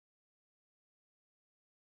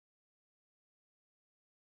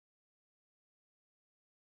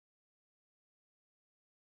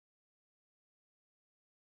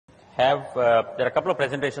there are a couple of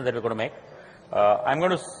presentations that we're going to make. I'm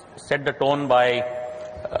going to set the tone by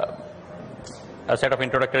a set of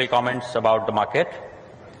introductory comments about the market,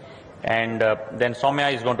 and then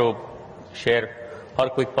Soumya is going to share her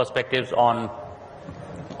quick perspectives on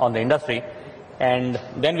the industry, and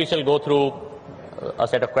then we shall go through a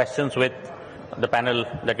set of questions with the panel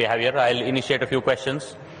that we have here. I'll initiate a few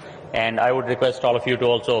questions, and I would request all of you to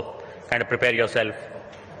also kind of prepare yourself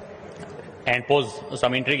and pose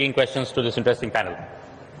some intriguing questions to this interesting panel.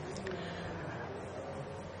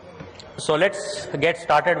 So let's get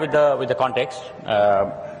started with the context.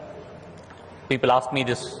 People ask me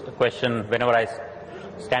this question whenever I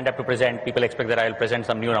stand up to present. People expect that I'll present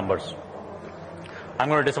some new numbers. I'm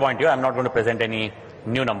going to disappoint you. I'm not going to present any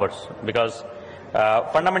new numbers because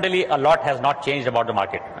fundamentally a lot has not changed about the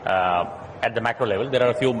market at the macro level. There are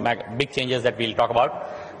a few big changes that we'll talk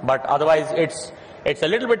about, but otherwise it's a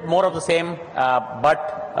little bit more of the same,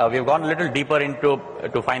 but we've gone a little deeper into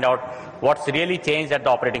to find out what's really changed at the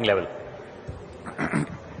operating level.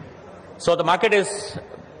 So the market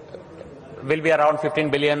will be around 15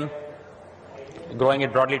 billion, growing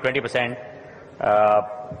at broadly 20%.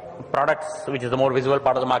 Products, which is the more visible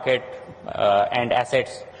part of the market, and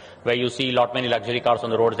assets, where you see many luxury cars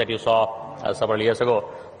on the roads that you saw several years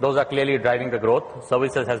ago, those are clearly driving the growth.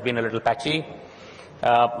 Services has been a little patchy.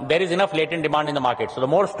 There is enough latent demand in the market. So the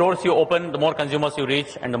more stores you open, the more consumers you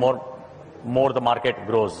reach, and the more the market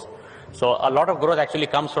grows. So a lot of growth actually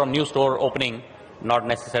comes from new store opening, not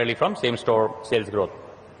necessarily from same store sales growth.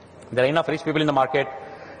 There are enough rich people in the market.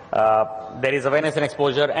 There is awareness and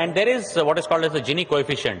exposure, and there is what is called as the Gini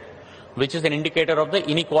coefficient, which is an indicator of the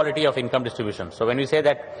inequality of income distribution. So when we say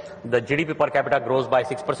that the GDP per capita grows by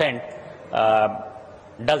 6%,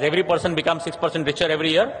 does every person become 6% richer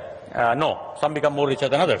every year? No, some become more richer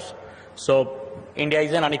than others. So India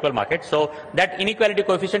is an unequal market. So that inequality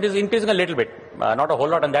coefficient is increasing a little bit, not a whole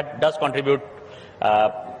lot, and that does contribute.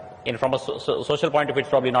 From a social point of view, it's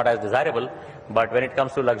probably not as desirable, but when it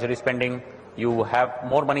comes to luxury spending, you have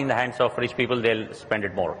more money in the hands of rich people, they'll spend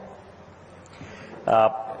it more.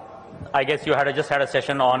 I guess you just had a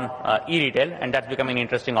session on e-retail, and that's becoming an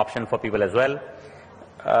interesting option for people as well.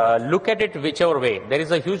 Look at it whichever way. There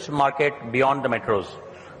is a huge market beyond the metros.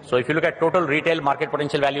 So if you look at total retail market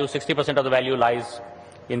potential value, 60% of the value lies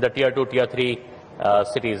in the tier 2, tier 3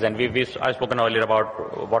 cities, and I've spoken earlier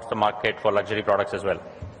about what's the market for luxury products as well.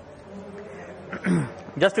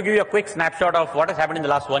 Just to give you a quick snapshot of what has happened in the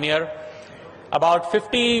last 1 year, about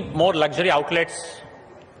 50 more luxury outlets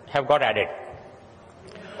have got added.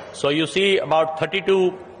 So you see about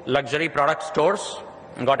 32 luxury product stores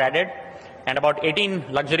got added, and about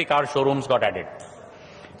 18 luxury car showrooms got added.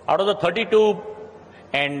 Out of the 32,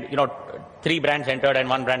 and 3 brands entered and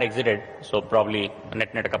 1 brand exited, so probably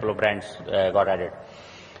net a couple of brands got added.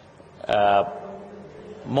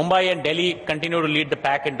 Mumbai and Delhi continue to lead the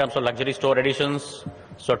pack in terms of luxury store additions,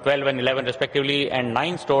 so 12 and 11 respectively, and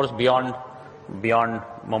 9 stores beyond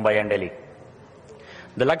Mumbai and Delhi.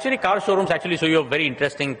 The luxury car showrooms actually show you a very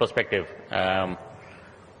interesting perspective.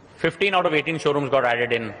 15 out of 18 showrooms got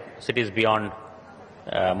added in cities beyond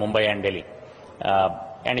Mumbai and Delhi.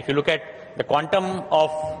 And if you look at the quantum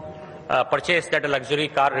of purchase that a luxury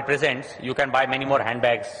car represents, you can buy many more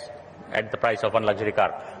handbags at the price of one luxury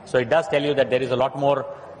car. So it does tell you that there is a lot more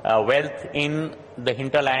wealth in the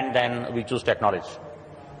hinterland than we choose to acknowledge.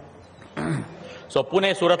 So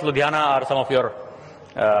Pune, Surat, Ludhiana are some of your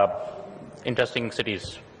interesting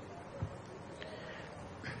cities.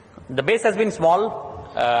 The base has been small,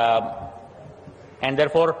 and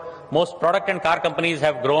therefore most product and car companies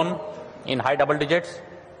have grown in high double digits.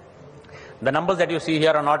 The numbers that you see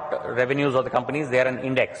here are not revenues of the companies, they are an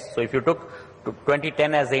index. So if you took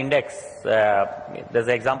 2010 as the index, there's an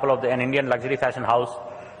example of an Indian luxury fashion house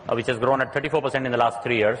which has grown at 34% in the last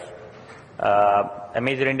 3 years. A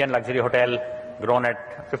major Indian luxury hotel grown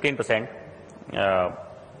at 15%,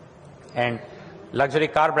 and luxury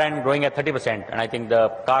car brand growing at 30%. And I think the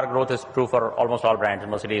car growth is true for almost all brands: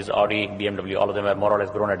 Mercedes, Audi, BMW. All of them have more or less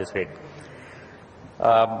grown at this rate.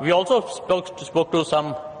 We also spoke to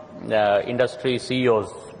some industry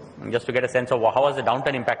CEOs just to get a sense of how has the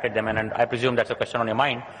downturn impacted them, and I presume that's a question on your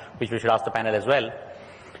mind, which we should ask the panel as well.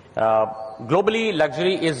 Globally,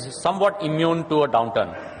 luxury is somewhat immune to a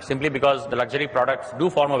downturn, simply because the luxury products do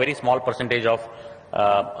form a very small percentage of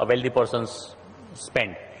a wealthy person's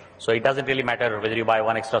spend. So it doesn't really matter whether you buy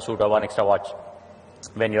one extra suit or one extra watch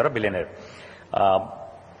when you're a billionaire.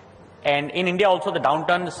 And in India also, the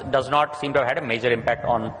downturns does not seem to have had a major impact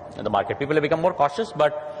on the market. People have become more cautious,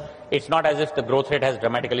 but it's not as if the growth rate has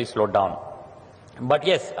dramatically slowed down. But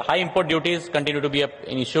yes, high import duties continue to be an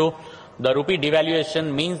issue. The rupee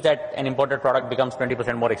devaluation means that an imported product becomes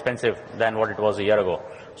 20% more expensive than what it was a year ago.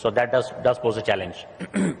 So that does pose a challenge.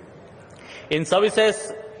 In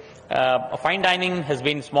services, fine dining has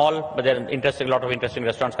been small, but there are a lot of interesting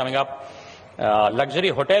restaurants coming up. Luxury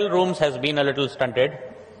hotel rooms has been a little stunted.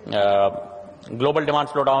 Global demand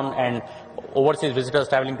slowdown and overseas visitors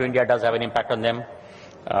traveling to India does have an impact on them.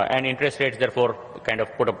 And interest rates, therefore, kind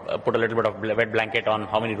of put a little bit of wet blanket on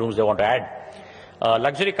how many rooms they want to add.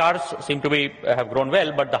 Luxury cars seem to have grown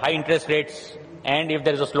well, but the high interest rates, and if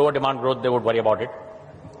there is a slower demand growth, they would worry about it.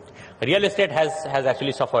 Real estate has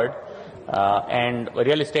actually suffered, and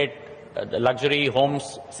real estate, the luxury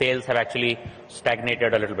homes sales have actually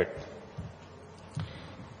stagnated a little bit.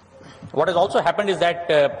 What has also happened is that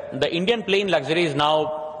the Indian play in luxury is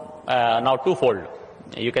now twofold.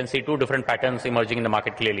 You can see two different patterns emerging in the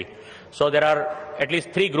market clearly. So there are at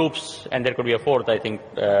least three groups, and there could be a fourth, I think,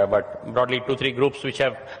 but broadly 2-3 groups which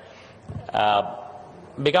have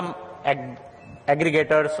become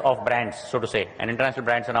aggregators of brands, so to say. And international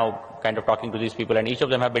brands are now kind of talking to these people, and each of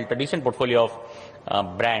them have built a decent portfolio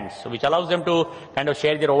of brands, which allows them to kind of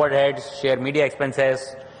share their overheads, share media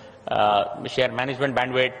expenses, share management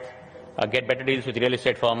bandwidth, get better deals with real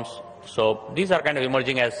estate firms. So these are kind of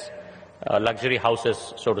emerging as luxury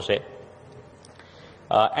houses, so to say.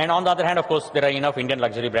 And on the other hand, of course, there are enough Indian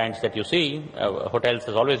luxury brands that you see. Hotels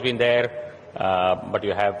has always been there, but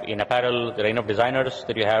you have in apparel, there are enough designers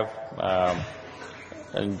that you have,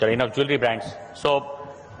 and there are enough jewelry brands. So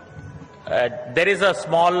there is a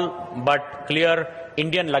small but clear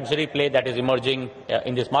Indian luxury play that is emerging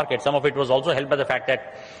in this market. Some of it was also helped by the fact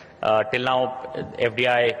that till now,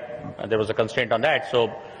 FDI, there was a constraint on that.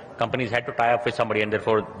 So companies had to tie up with somebody, and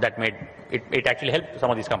therefore that made it actually helped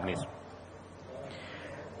some of these companies.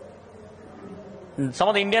 Some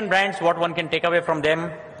of the Indian brands, what one can take away from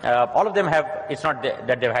them, all of them have, it's not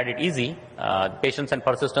that they've had it easy. Patience and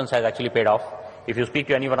persistence has actually paid off. If you speak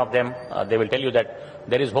to any one of them, they will tell you that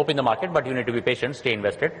there is hope in the market, but you need to be patient, stay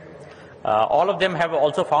invested. All of them have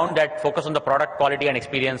also found that focus on the product quality and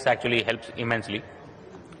experience actually helps immensely.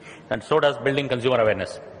 And so does building consumer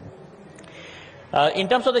awareness. In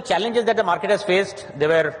terms of the challenges that the market has faced, there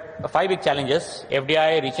were 5 big challenges: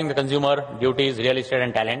 FDI, reaching the consumer, duties, real estate,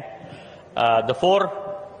 and talent.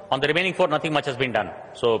 On the remaining 4, nothing much has been done.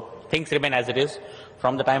 So things remain as it is.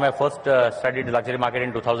 From the time I first studied the luxury market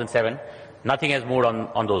in 2007, nothing has moved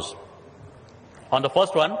on those. On the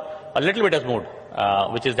first one, a little bit has moved,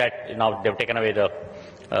 which is that now they've taken away the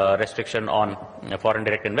restriction on foreign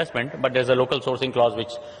direct investment, but there's a local sourcing clause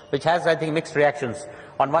which has, I think, mixed reactions.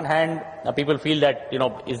 On one hand, people feel that,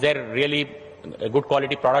 is there really a good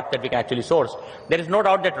quality product that we can actually source? There is no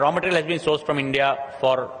doubt that raw material has been sourced from India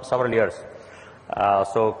for several years.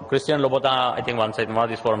 So Christian Louboutin, I think once in one of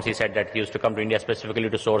these forums, he said that he used to come to India specifically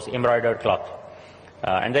to source embroidered cloth.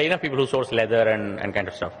 And there are enough people who source leather and kind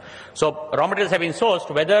of stuff. So raw materials have been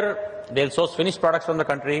sourced. Whether they'll source finished products from the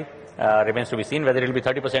country remains to be seen. Whether it will be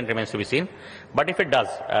 30% remains to be seen. But if it does,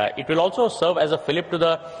 it will also serve as a fillip to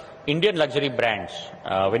the Indian luxury brands.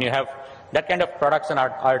 When you have that kind of products and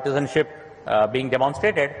artisanship being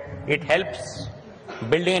demonstrated, it helps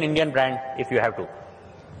building an Indian brand if you have to.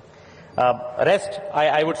 Rest,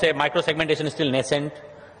 I would say micro segmentation is still nascent.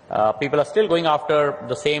 People are still going after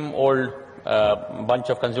the same old bunch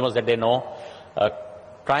of consumers that they know,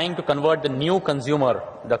 trying to convert the new consumer,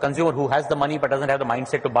 the consumer who has the money but doesn't have the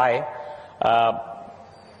mindset to buy.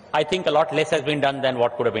 I think a lot less has been done than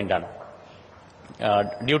what could have been done.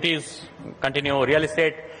 Duties continue. Real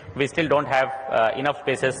estate, we still don't have enough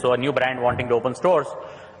spaces, so a new brand wanting to open stores,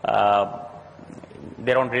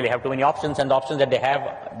 they don't really have too many options, and the options that they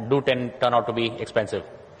have do turn out to be expensive.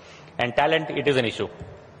 And talent, it is an issue.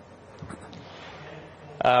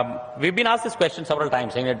 We've been asked this question several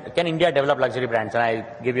times, saying that, can India develop luxury brands? And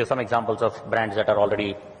I give you some examples of brands that are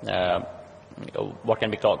already what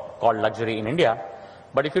can be called luxury in India.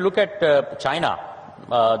 But if you look at China,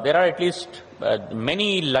 there are at least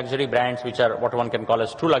many luxury brands which are what one can call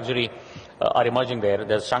as true luxury are emerging there.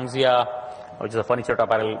 There's Shangxia, which is a furniture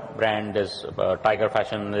apparel brand. There's Tiger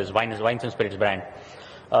Fashion. There's Wines and Spirits brand.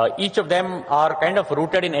 Each of them are kind of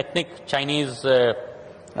rooted in ethnic Chinese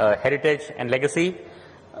heritage and legacy.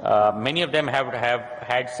 Many of them have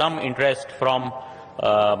had some interest from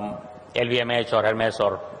LVMH or Hermes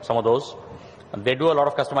or some of those. They do a lot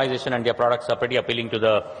of customization, and their products are pretty appealing to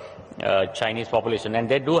the Chinese population. And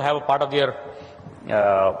they do have a part of their,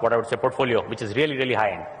 what I would say, portfolio, which is really, really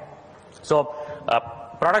high-end. So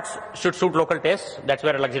products should suit local tastes. That's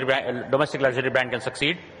where a domestic luxury brand can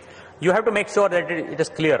succeed. You have to make sure that it is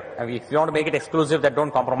clear. I mean, if you want to make it exclusive, that don't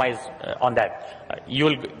compromise on that. You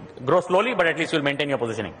will grow slowly, but at least you'll maintain your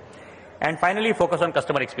positioning. And finally, focus on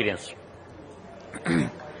customer experience.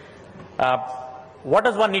 What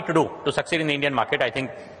does one need to do to succeed in the Indian market? I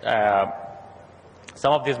think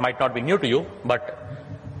some of this might not be new to you, but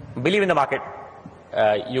believe in the market.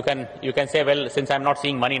 You can say, well, since I'm not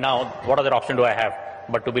seeing money now, what other option do I have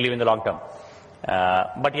but to believe in the long term?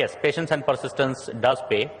 But yes, patience and persistence does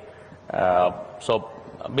pay. So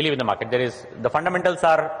believe in the market. The fundamentals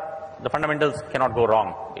cannot go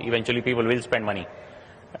wrong. Eventually, people will spend money.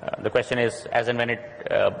 The question is, as and when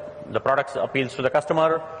the product appeals to the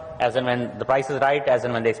customer, as and when the price is right, as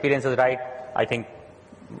and when the experience is right, I think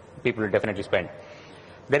people will definitely spend.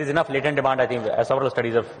 There is enough latent demand. I think several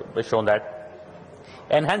studies have shown that.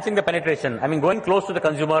 Enhancing the penetration. I mean, going close to the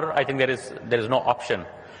consumer, I think there is no option.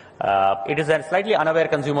 It is a slightly unaware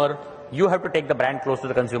consumer. You have to take the brand close to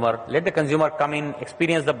the consumer. Let the consumer come in,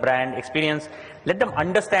 experience the brand, let them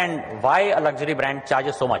understand why a luxury brand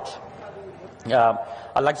charges so much.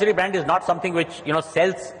 A luxury brand is not something which,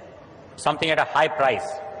 sells something at a high price.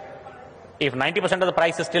 If 90% of the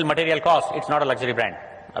price is still material cost, it's not a luxury brand.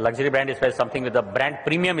 A luxury brand is where something with the brand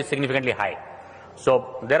premium is significantly high.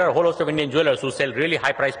 So there are a whole host of Indian jewelers who sell really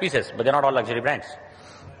high price pieces, but they're not all luxury brands.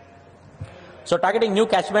 So targeting new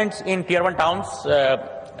catchments in tier 1 towns,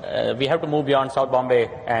 we have to move beyond South Bombay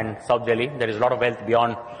and South Delhi. There is a lot of wealth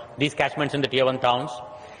beyond these catchments in the tier 1 towns.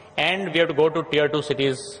 And we have to go to tier 2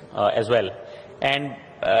 cities as well. And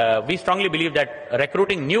we strongly believe that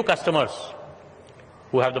recruiting new customers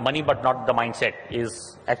who have the money but not the mindset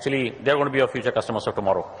is actually, they're going to be your future customers of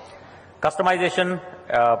tomorrow. Customization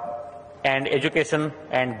and education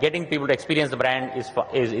and getting people to experience the brand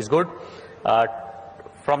is good.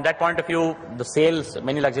 From that point of view, the sales,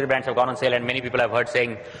 many luxury brands have gone on sale, and many people have heard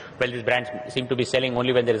saying, well, these brands seem to be selling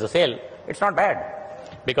only when there is a sale. It's not bad,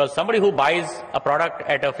 because somebody who buys a product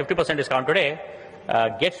at a 50% discount today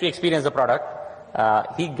gets to experience the product,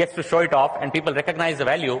 he gets to show it off, and people recognize the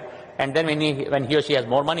value, and then when he or she has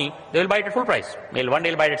more money, they will buy it at full price. One day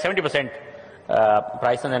they'll buy it at 70%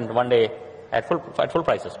 price, and then one day at full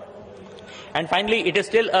prices. And finally, it is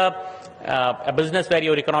still a business where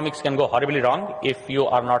your economics can go horribly wrong if you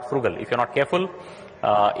are not frugal, if you're not careful,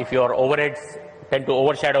 if your overheads tend to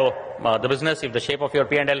overshadow the business, if the shape of your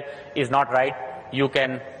P&L is not right, you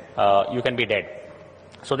can be dead.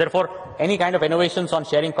 So therefore, any kind of innovations on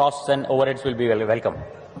sharing costs and overheads will be welcome.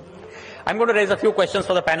 I'm going to raise a few questions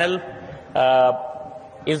for the panel.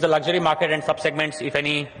 Is the luxury market and subsegments, if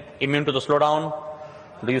any, immune to the slowdown?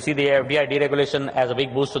 Do you see the FDI deregulation as a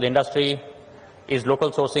big boost to the industry? Is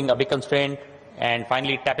local sourcing a big constraint? And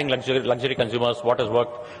finally, tapping luxury consumers, what has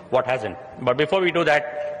worked, what hasn't? But before we do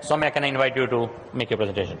that, Soumya, can I invite you to make your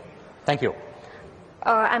presentation? Thank you.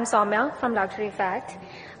 I'm Soumya from Luxury Fact.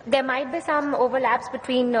 There might be some overlaps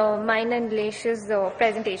between mine and Lesh's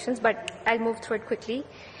presentations, but I'll move through it quickly.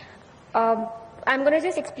 I'm going to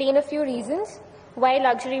just explain a few reasons why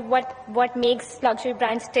luxury, what makes luxury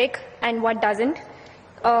brands tick and what doesn't.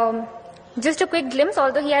 Just a quick glimpse,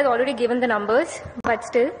 although he has already given the numbers, but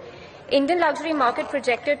still. Indian luxury market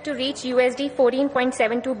projected to reach USD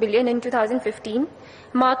 14.72 billion in 2015.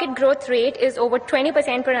 Market growth rate is over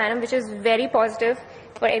 20% per annum, which is very positive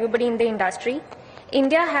for everybody in the industry.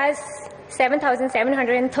 India has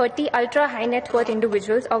 7,730 ultra high net worth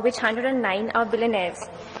individuals, of which 109 are billionaires.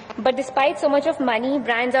 But despite so much of money,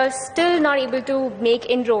 brands are still not able to make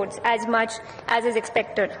inroads as much as is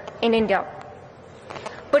expected in India.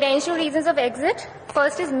 Potential reasons of exit.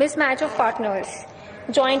 First is mismatch of partners.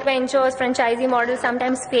 Joint ventures, franchisee models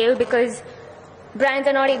sometimes fail because brands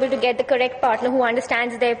are not able to get the correct partner who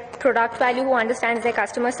understands their product value, who understands their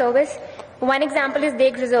customer service. One example is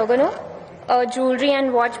Deg Rizogano, a jewelry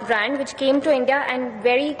and watch brand which came to India and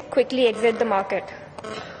very quickly exited the market.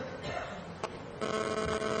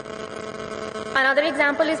 Another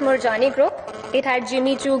example is Murjani Group. It had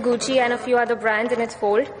Jimmy Choo, Gucci and a few other brands in its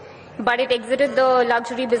fold, but it exited the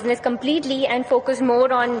luxury business completely and focused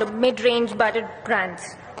more on the mid-range budget brands.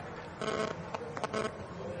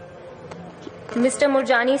 Mr.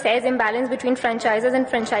 Murjani says imbalance between franchisors and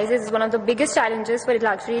franchises is one of the biggest challenges for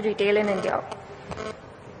luxury retail in India.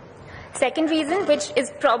 Second reason, which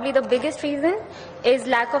is probably the biggest reason, is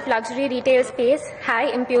lack of luxury retail space, high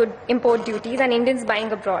import duties, and Indians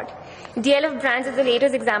buying abroad. DLF Brands is the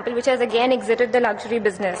latest example, which has again exited the luxury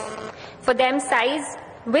business. For them, size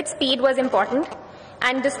with speed was important,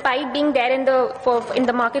 and despite being there in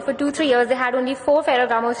the market for 2-3 years, they had only 4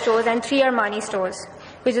 Ferragamo stores and 3 Armani stores,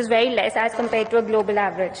 which is very less as compared to a global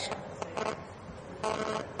average.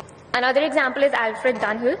 Another example is Alfred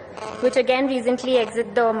Dunhill, which again recently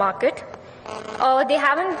exited the market. They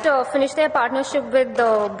haven't finished their partnership with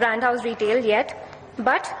the Brand House Retail yet,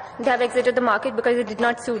 but They have exited the market because it did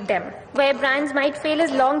not suit them. Where brands might fail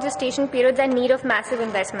is long gestation periods and need of massive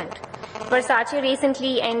investment. Versace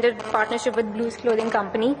recently ended partnership with Blues Clothing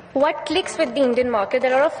Company. What clicks with the Indian market?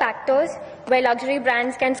 There are a lot of factors where luxury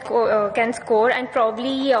brands can score and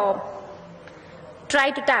probably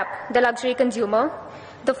try to tap the luxury consumer.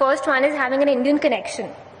 The first one is having an Indian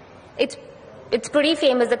connection. It's pretty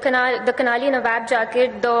famous. The Kanali Nawab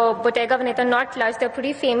jacket, the Bottega Veneta, not Lush, they're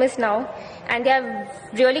pretty famous now. And they have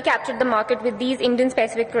really captured the market with these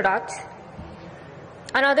Indian-specific products.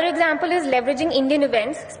 Another example is leveraging Indian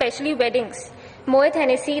events, especially weddings. Moet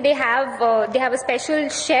Hennessy, they have a special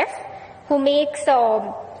chef who makes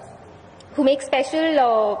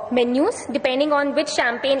special menus depending on which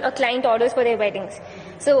champagne a client orders for their weddings.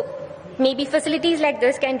 So maybe facilities like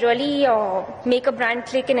this can really make a brand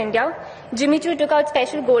click in India. Jimmy Choo took out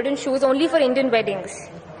special golden shoes only for Indian weddings.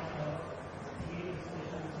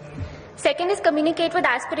 Second is communicate with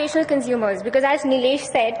aspirational consumers, because as Nilesh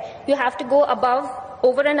said, you have to go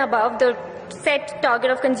over and above the set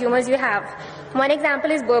target of consumers you have. One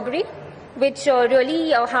example is Burberry, which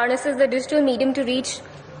really harnesses the digital medium to reach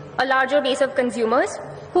a larger base of consumers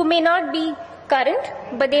who may not be current,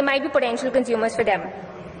 but they might be potential consumers for them.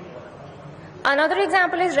 Another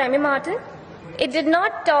example is Remy Martin.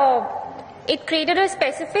 It created a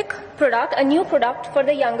specific product, a new product for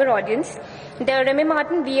the younger audience. The Remy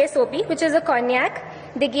Martin VSOP, which is a cognac,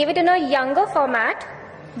 they gave it in a younger format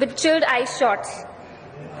with chilled ice shots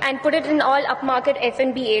and put it in all upmarket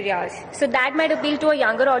F&B areas. So that might appeal to a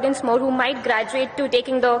younger audience more, who might graduate to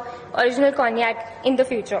taking the original cognac in the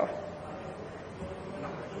future.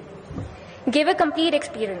 Give a complete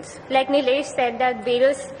experience. Like Nilesh said, there are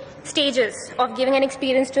various stages of giving an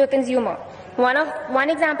experience to a consumer. One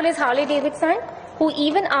example is Harley Davidson, who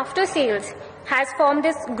even after sales has formed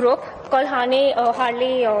this group called Harley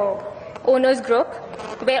Owners Group,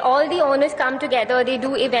 where all the owners come together, they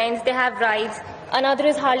do events, they have rides. Another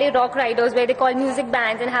is Harley Rock Riders, where they call music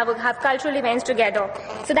bands and have cultural events together.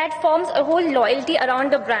 So that forms a whole loyalty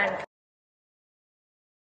around the brand.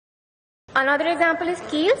 Another example is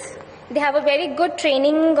Kiehl's. They have a very good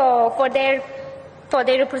training for their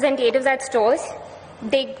representatives at stores.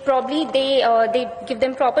 They give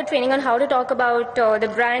them proper training on how to talk about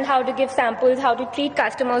the brand, how to give samples, how to treat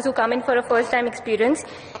customers who come in for a first-time experience.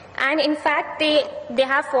 And in fact, they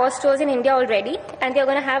have 4 stores in India already, and they're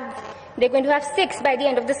going to have 6 by the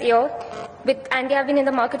end of this year, and they have been in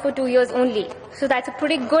the market for 2 years only. So that's a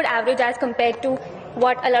pretty good average as compared to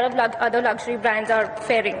what a lot of other luxury brands are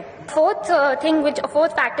faring. Fourth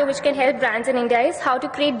factor which can help brands in India is how to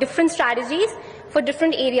create different strategies for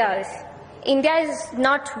different areas. India is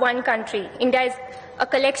not one country. India is a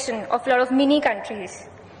collection of a lot of mini countries.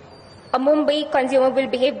 A Mumbai consumer will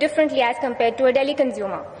behave differently as compared to a Delhi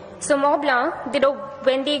consumer. So Montblanc,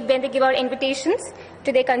 when they give out invitations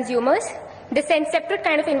to their consumers, they send separate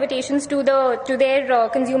kind of invitations to their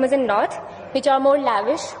consumers in North, which are more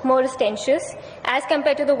lavish, more ostentatious, as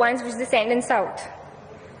compared to the ones which they send in South.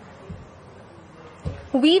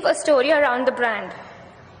 Weave a story around the brand.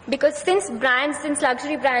 Because since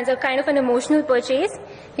luxury brands are kind of an emotional purchase,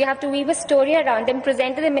 you have to weave a story around them,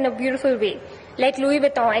 present them in a beautiful way, like Louis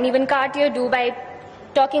Vuitton and even Cartier do by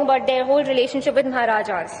talking about their whole relationship with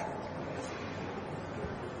Maharajas.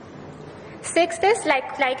 Sixth is,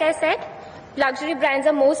 like I said, luxury brands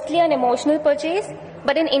are mostly an emotional purchase,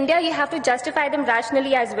 but in India you have to justify them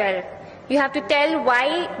rationally as well. You have to tell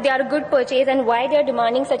why they are a good purchase and why they are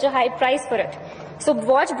demanding such a high price for it. So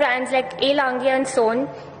watch brands like A. Lange and Son,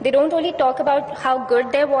 they don't only talk about how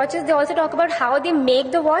good their watch is, they also talk about how they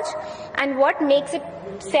make the watch and what makes it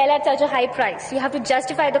sell at such a high price. You have to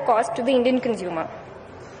justify the cost to the Indian consumer.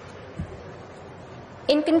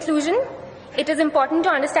 In conclusion, it is important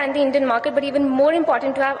to understand the Indian market, but even more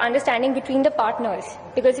important to have understanding between the partners.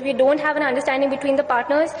 Because if you don't have an understanding between the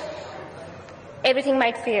partners, everything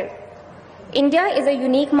might fail. India is a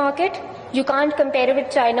unique market. You can't compare it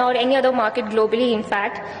with China or any other market globally, in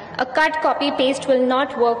fact. A cut, copy, paste will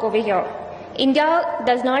not work over here. India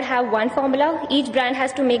does not have one formula. Each brand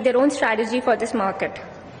has to make their own strategy for this market.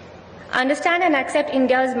 Understand and accept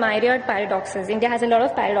India's myriad paradoxes. India has a lot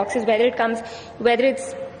of paradoxes, whether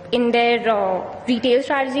it's in their retail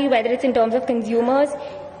strategy, whether it's in terms of consumers,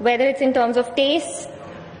 whether it's in terms of taste.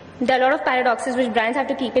 There are a lot of paradoxes which brands have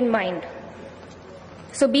to keep in mind.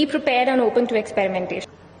 So be prepared and open to experimentation.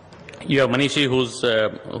 You have Manishi,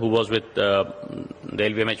 who was with the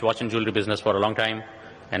LVMH watch and jewelry business for a long time,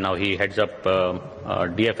 and now he heads up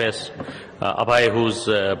DFS. Abhay, who's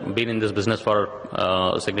been in this business for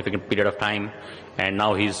a significant period of time, and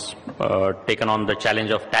now he's taken on the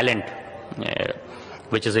challenge of talent,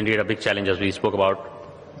 which is indeed a big challenge, as we spoke about.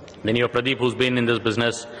 Then you have Pradeep, who's been in this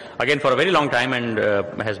business again for a very long time and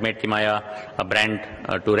has made Kimaya a brand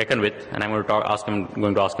to reckon with. And I'm going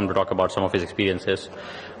to ask him to talk about some of his experiences.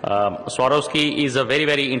 Swarovski is a very,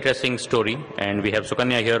 very interesting story, and we have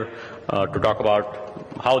Sukanya here to talk about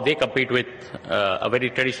how they compete with a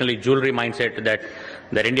very traditionally jewelry mindset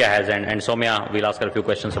that India has. And Soumya, we'll ask her a few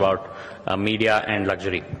questions about media and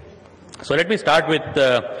luxury. So let me start with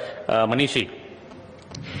Manishi.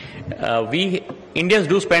 We Indians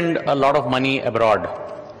do spend a lot of money abroad.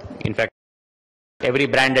 In fact, every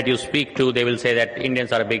brand that you speak to, they will say that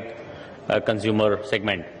Indians are a big consumer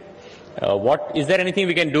segment. Is there anything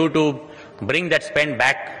we can do to bring that spend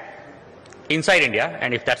back inside India?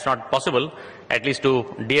 And if that's not possible, at least to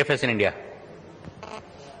DFS in India.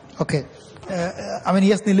 Okay. I mean,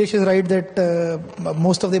 yes, Nilesh is right that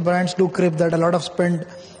most of the brands do crib that a lot of spend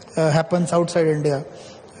happens outside India.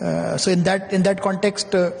 So in that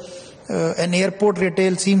context, an airport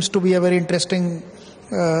retail seems to be a very interesting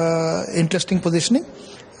positioning.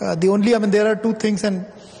 There are two things, and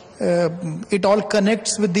it all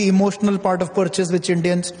connects with the emotional part of purchase which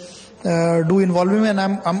Indians do involve me. And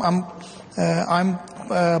I'm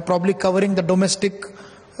probably covering the domestic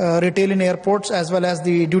retail in airports as well as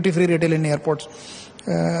the duty-free retail in airports.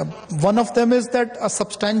 One of them is that a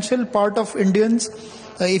substantial part of Indians,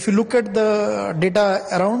 if you look at the data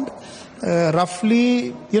around,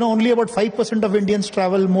 roughly, only about 5% of Indians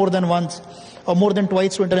travel more than once or more than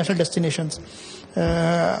twice to international destinations.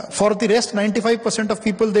 For the rest, 95% of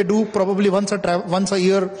people, they do probably once a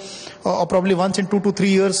year or probably once in 2 to 3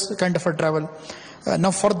 years kind of a travel.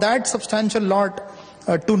 Now, for that substantial lot,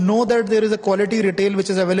 to know that there is a quality retail which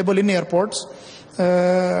is available in airports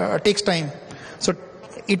takes time. So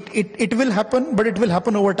it will happen, but it will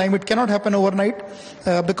happen over time. It cannot happen overnight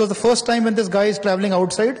because the first time when this guy is traveling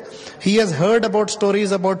outside, he has heard about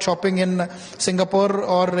stories about shopping in Singapore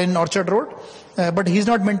or in Orchard Road, but he's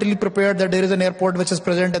not mentally prepared that there is an airport which is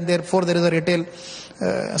present and therefore there is a retail.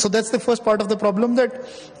 So that's the first part of the problem, that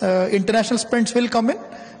international spends will come in,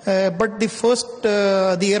 but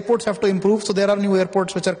the airports have to improve. So there are new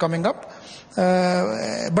airports which are coming up.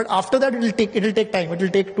 But after that, it will take time. It will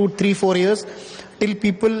take 2, 3, 4 years till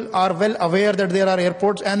people are well aware that there are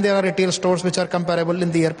airports and there are retail stores which are comparable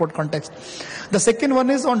in the airport context. The second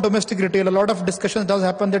one is on domestic retail. A lot of discussion does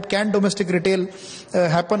happen that can domestic retail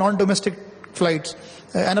happen on domestic flights.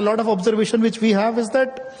 And a lot of observation which we have is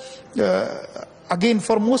that, again,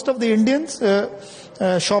 for most of the Indians,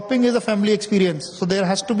 shopping is a family experience. So there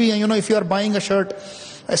has to be, if you are buying a shirt,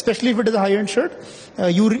 especially if it is a high-end shirt,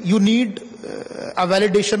 you need a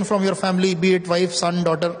validation from your family, be it wife, son,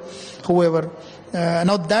 daughter, whoever.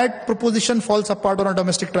 Now that proposition falls apart on a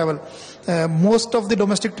domestic travel. Most of the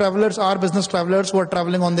domestic travelers are business travelers who are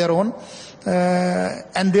traveling on their own.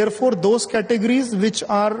 And therefore those categories which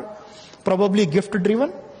are probably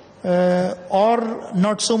gift-driven or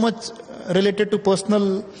not so much related to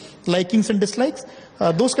personal likings and dislikes,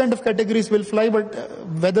 those kind of categories will fly, but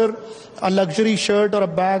whether a luxury shirt or a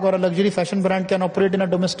bag or a luxury fashion brand can operate in a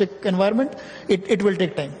domestic environment, it will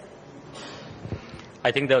take time.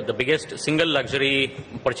 I think the biggest single luxury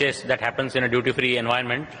purchase that happens in a duty-free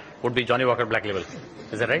environment would be Johnny Walker Black Label.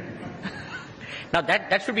 Is that right? Now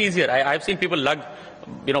that should be easier. I've seen people lug,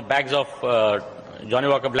 bags of Johnny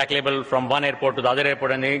Walker Black Label from one airport to the other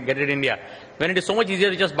airport and they get it in India. When it is so much easier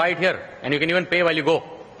to just buy it here and you can even pay while you go.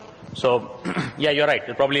 So, yeah, you're right.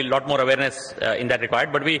 There's probably a lot more awareness in that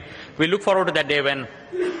required. But we look forward to that day when,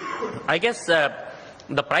 I guess,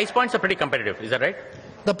 the price points are pretty competitive. Is that right?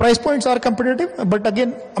 The price points are competitive, but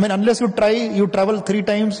again, unless you travel 3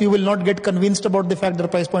 times, you will not get convinced about the fact that the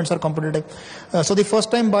price points are competitive. So the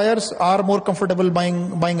first-time buyers are more comfortable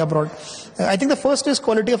buying abroad. I think the first is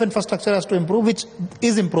quality of infrastructure has to improve, which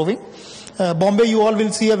is improving. Bombay, you all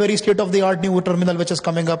will see a very state-of-the-art new terminal which is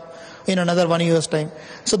coming up in another 1 year's time.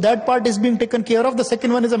 So that part is being taken care of. The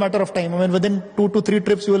second one is a matter of time. Within 2 to 3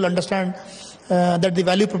 trips, you will understand that the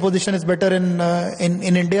value proposition is better in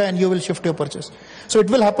India, and you will shift your purchase. So it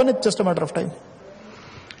will happen. It's just a matter of time.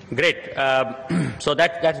 Great. So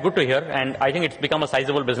that's good to hear, and I think it's become a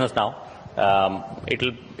sizable business now.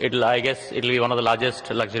 I guess it'll be one of the largest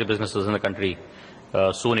luxury businesses in the country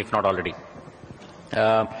soon, if not already.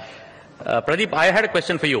 Pradeep, I had a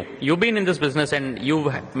question for you. You've been in this business and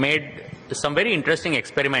you've made some very interesting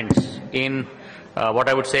experiments in what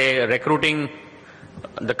I would say recruiting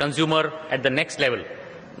the consumer at the next level.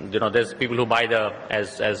 There's people who buy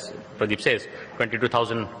as Pradeep says,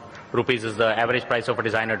 22,000 rupees is the average price of a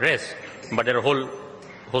designer dress, but there are a whole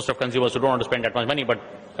host of consumers who don't want to spend that much money, but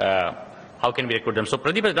how can we recruit them? So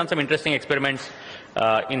Pradeep has done some interesting experiments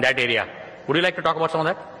in that area. Would you like to talk about some of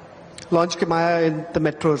that? launched Kimaya in the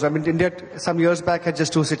metros. I mean, India some years back had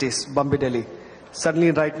just 2 cities, Bombay, Delhi.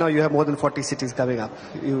 Suddenly, right now, you have more than 40 cities coming up.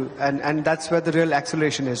 And that's where the real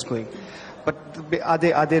acceleration is going. But are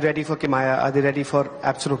they ready for Kimaya? Are they ready for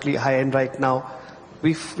absolutely high-end right now?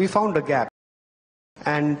 We found a gap.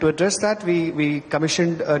 And to address that, we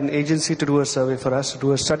commissioned an agency to do a survey for us, to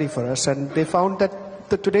do a study for us. And they found that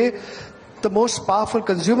today, the most powerful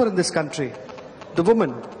consumer in this country, the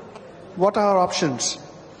woman, what are our options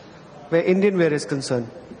where Indian wear is concerned?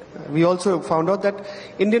 We also found out that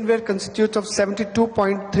Indian wear constitutes of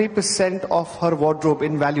 72.3% of her wardrobe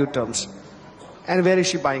in value terms. And where is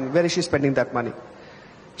she buying? Where is she spending that money?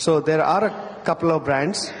 So there are a couple of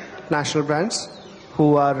brands, national brands,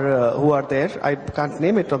 who are there. I can't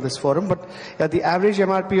name it on this forum, but the average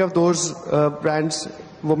MRP of those brands,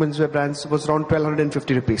 women's wear brands, was around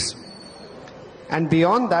 1,250 rupees. And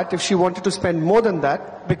beyond that, if she wanted to spend more than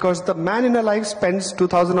that, because the man in her life spends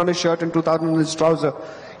 2,000 on his shirt and 2,000 on his trouser,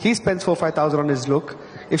 he spends 4,000-5,000 on his look.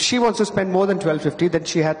 If she wants to spend more than 1,250, then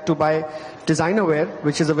she had to buy designer wear,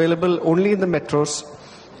 which is available only in the metros,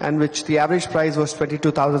 and which the average price was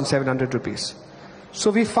 22,700 rupees. So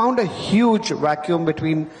we found a huge vacuum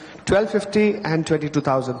between 1,250 and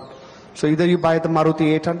 22,000. So either you buy the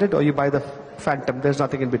Maruti 800 or you buy the Phantom. There's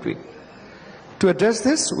nothing in between. To address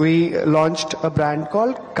this, we launched a brand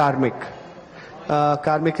called Karmic.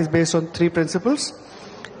 Karmic is based on 3 principles: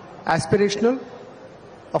 aspirational,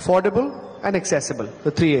 affordable, and accessible,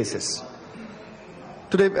 the 3 A's.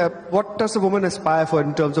 Today, what does a woman aspire for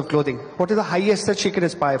in terms of clothing? What is the highest that she can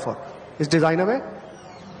aspire for? Is designer wear?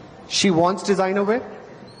 She wants designer wear.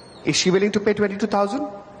 Is she willing to pay 22,000?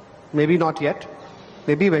 Maybe not yet.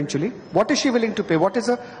 Maybe eventually. What is she willing to pay? What is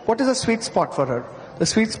a sweet spot for her? The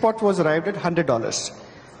sweet spot was arrived at $100.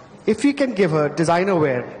 If we can give her designer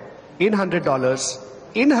wear in $100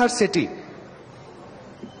 in her city,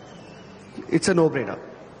 it's a no-brainer.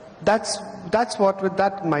 That's what, with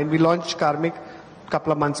that in mind, we launched Karmic a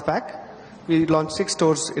couple of months back. We launched 6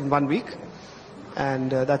 stores in 1 week.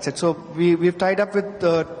 And that's it. So we've tied up with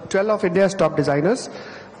 12 of India's top designers,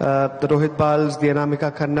 the Rohit Bals, the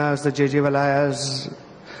Anamika Khannas, the JJ Valayas,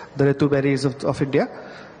 the Ritu Berries of India,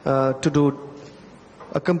 to do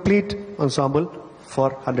a complete ensemble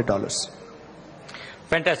for $100.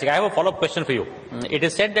 Fantastic. I have a follow-up question for you. It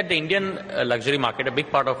is said that the Indian luxury market, a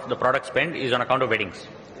big part of the product spend is on account of weddings.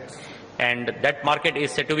 And that market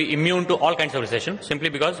is said to be immune to all kinds of recession, simply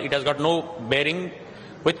because it has got no bearing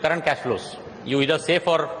with current cash flows. You either save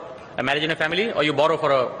for a marriage in a family or you borrow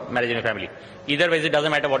for a marriage in a family. Either ways, it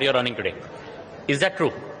doesn't matter what you're earning today. Is that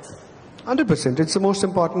true? 100%. It's the most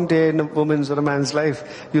important day in a woman's or a man's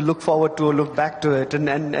life. You look forward to or look back to it.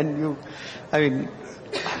 And you, I mean,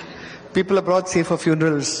 people abroad save for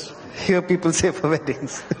funerals. Here people save for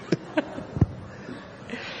weddings.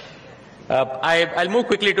 I'll move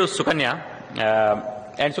quickly to Sukanya.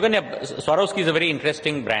 And Sukanya, Swarovski is a very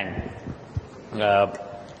interesting brand.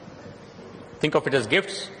 Think of it as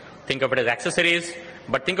gifts, think of it as accessories,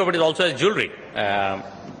 but think of it also as jewelry.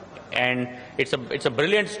 And it's a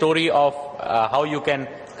brilliant story of how you can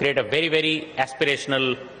create a very, very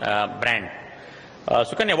aspirational brand.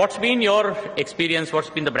 Sukanya, what's been your experience?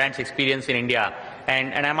 What's been the brand's experience in India?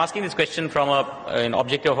 And I'm asking this question from an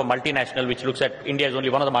objective of a multinational, which looks at India as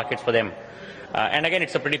only one of the markets for them. And again,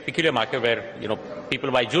 it's a pretty peculiar market where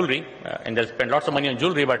people buy jewelry and they spend lots of money on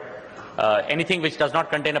jewelry, but anything which does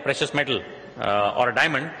not contain a precious metal or a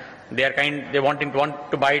diamond, they want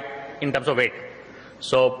to buy it in terms of weight.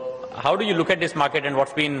 So how do you look at this market, and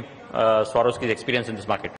what's been Swarovski's experience in this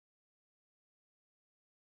market?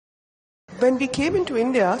 When we came into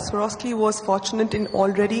India, Swarovski was fortunate in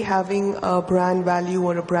already having a brand value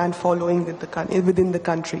or a brand following within the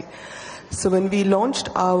country. So when we launched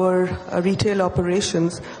our retail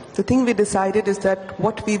operations, the thing we decided is that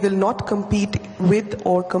what we will not compete with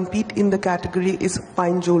or compete in the category is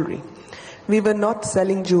fine jewelry. We were not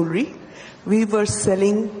selling jewelry. We were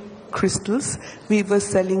selling crystals. We were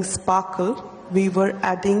selling sparkle. We were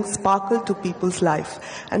adding sparkle to people's life.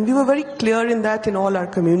 And we were very clear in that in all our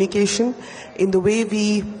communication, in the way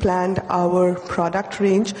we planned our product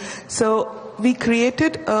range. So we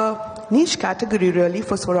created a niche category really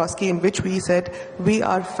for Swarovski, in which we said we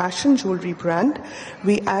are fashion jewelry brand.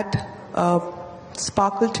 We add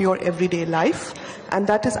sparkle to your everyday life, and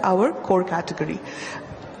that is our core category,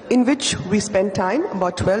 in which we spent time,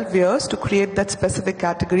 about 12 years, to create that specific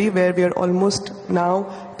category where we are almost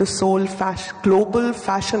now the sole global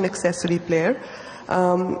fashion accessory player.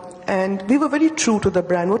 And we were very true to the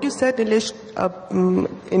brand. What you said, Nilesh,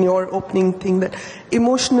 in your opening thing, that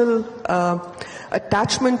emotional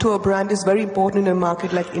attachment to a brand is very important in a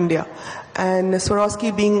market like India. And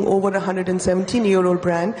Swarovski being over a 117-year-old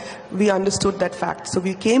brand, we understood that fact. So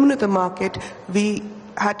we came into the market, we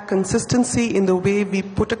had consistency in the way we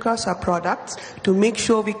put across our products to make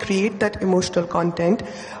sure we create that emotional content.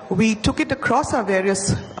 We took it across our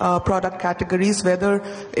various product categories, whether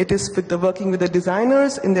it is with working with the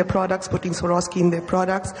designers in their products, putting Swarovski in their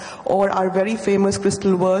products, or our very famous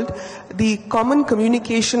crystal world. The common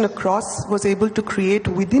communication across was able to create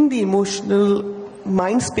within the emotional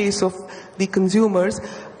mind space of the consumers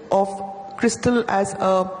of crystal as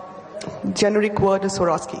a generic word as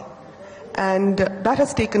Swarovski. And that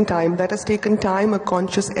has taken time. That has taken time, a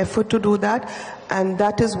conscious effort to do that. And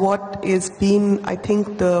that is what has been, I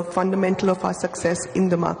think, the fundamental of our success in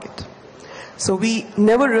the market. So we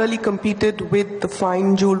never really competed with the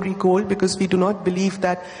fine jewelry gold because we do not believe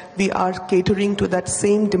that we are catering to that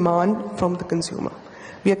same demand from the consumer.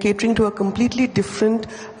 We are catering to a completely different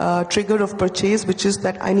trigger of purchase, which is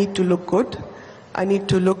that I need to look good. I need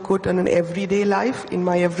to look good in an everyday life. In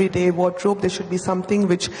my everyday wardrobe, there should be something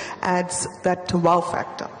which adds that wow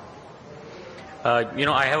factor.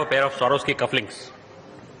 I have a pair of Swarovski cufflinks.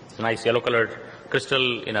 It's a nice yellow-colored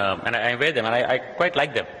crystal, and I wear them, and I quite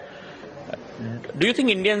like them. Do you think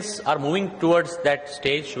Indians are moving towards that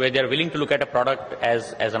stage where they are willing to look at a product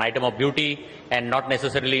as an item of beauty and not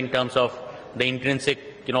necessarily in terms of the intrinsic,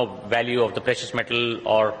 value of the precious metal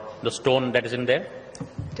or the stone that is in there?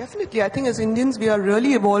 Definitely. I think as Indians, we are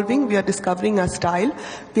really evolving. We are discovering our style.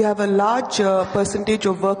 We have a large percentage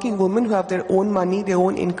of working women who have their own money, their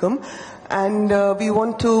own income. And we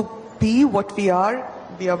want to be what we are.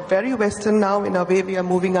 We are very Western now in our way we are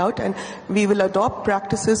moving out, and we will adopt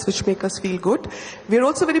practices which make us feel good. We are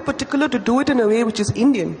also very particular to do it in a way which is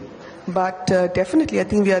Indian. But definitely, I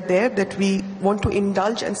think we are there that we want to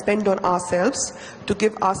indulge and spend on ourselves to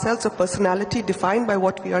give ourselves a personality defined by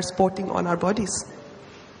what we are sporting on our bodies.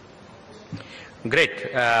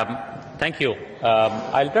 Great. Thank you.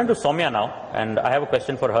 I'll turn to Soumya now, and I have a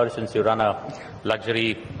question for her since you run a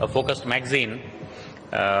luxury-focused magazine.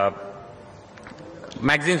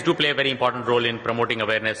 Magazines do play a very important role in promoting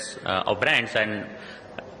awareness of brands, and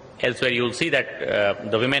elsewhere you'll see that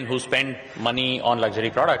the women who spend money on luxury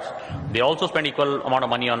products, they also spend equal amount of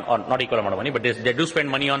money on not equal amount of money, but they do spend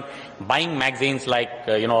money on buying magazines like,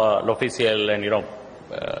 L'Officiel and,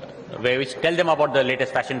 which tell them about the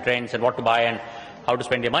latest fashion trends and what to buy and how to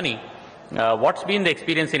spend their money. What's been the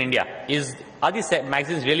experience in India? Are these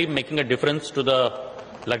magazines really making a difference to the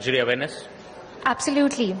luxury awareness?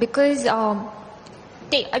 Absolutely, because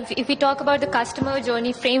if we talk about the customer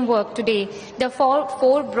journey framework today, there are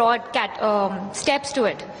four broad steps to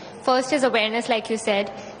it. First is awareness, like you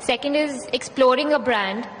said. Second is exploring a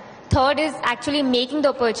brand. Third is actually making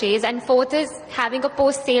the purchase. And fourth is having a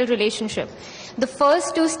post-sale relationship. The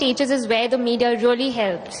first two stages is where the media really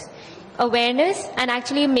helps. Awareness and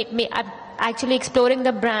actually exploring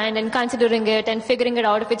the brand and considering it and figuring it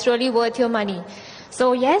out if it's really worth your money.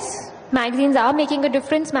 So yes, magazines are making a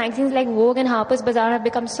difference. Magazines like Vogue and Harper's Bazaar have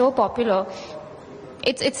become so popular.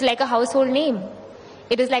 It's like a household name.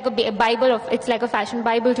 It is like a Bible it's like a fashion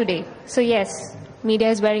Bible today. So yes, media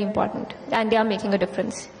is very important and they are making a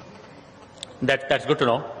difference. That's good to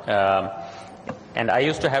know. And I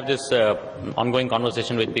used to have this ongoing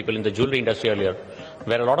conversation with people in the jewelry industry earlier,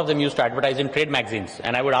 where a lot of them used to advertise in trade magazines,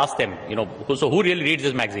 and I would ask them, who really reads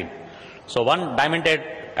this magazine? So one diamond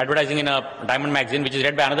head advertising in a diamond magazine, which is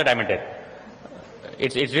read by another diamond head.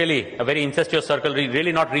 It's really a very incestuous circle,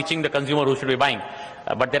 really not reaching the consumer who should be buying.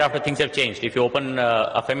 But thereafter things have changed. If you open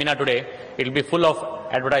a Femina today, it will be full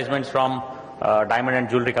of advertisements from diamond and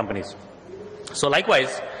jewelry companies. So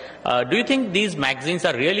likewise, do you think these magazines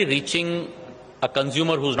are really reaching a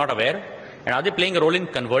consumer who's not aware? And are they playing a role in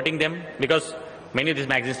converting them? Because many of these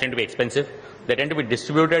magazines tend to be expensive. They tend to be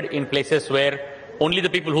distributed in places where only the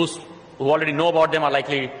people who already know about them are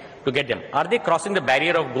likely to get them. Are they crossing the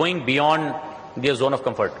barrier of going beyond their zone of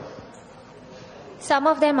comfort? Some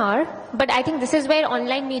of them are, but I think this is where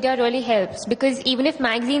online media really helps, because even if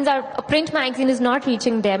a print magazine is not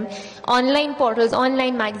reaching them, online portals,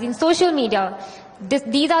 online magazines, social media,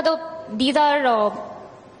 these are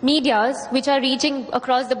medias which are reaching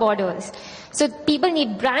across the borders. So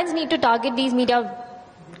brands need to target these media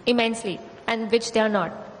immensely, and which they are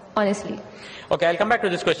not, honestly. Okay, I'll come back to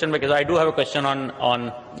this question because I do have a question on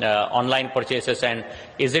online purchases, and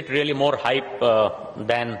is it really more hype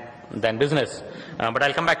than business? But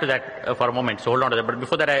I'll come back to that for a moment, so hold on to that. But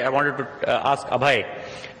before that, I wanted to ask Abhay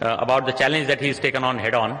about the challenge that he's taken on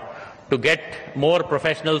head-on to get more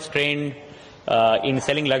professionals trained in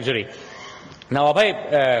selling luxury. Now,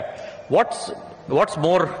 Abhay, what's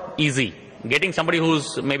more easy? getting somebody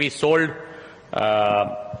who's maybe sold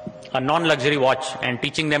a non-luxury watch and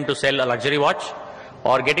teaching them to sell a luxury watch,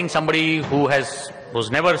 or getting somebody who's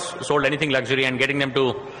never sold anything luxury and getting them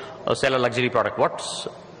to sell a luxury product?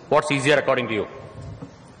 What's easier according to you?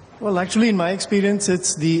 Well, actually, in my experience,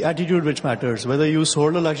 it's the attitude which matters. Whether you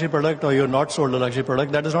sold a luxury product or you're not sold a luxury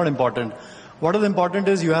product, that is not important. What is important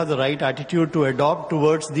is you have the right attitude to adopt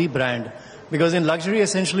towards the brand. Because in luxury,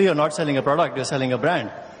 essentially, you're not selling a product, you're selling a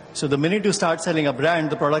brand. So the minute you start selling a brand,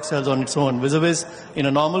 the product sells on its own. Vis-a-vis, in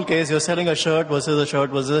a normal case, you're selling a shirt versus a shirt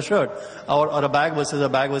versus a shirt, or a bag versus a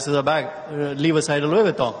bag versus a bag. Leave aside a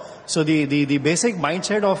Louis Vuitton. So the basic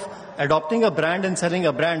mindset of adopting a brand and selling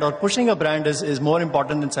a brand or pushing a brand is more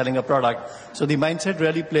important than selling a product. So the mindset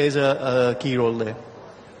really plays a key role there.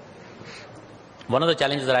 One of the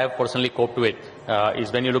challenges that I have personally coped with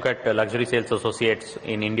is when you look at luxury sales associates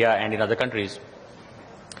in India and in other countries.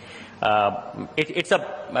 To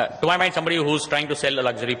my mind, somebody who's trying to sell a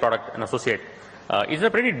luxury product, an associate, is in a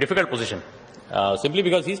pretty difficult position. Simply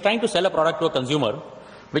because he's trying to sell a product to a consumer,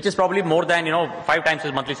 which is probably more than 5 times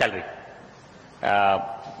his monthly salary.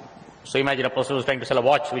 So imagine a person who's trying to sell a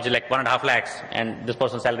watch, which is like 1.5 lakhs, and this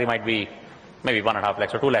person's salary might be maybe 1.5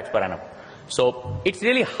 lakhs or 2 lakhs per annum. So it's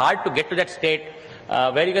really hard to get to that state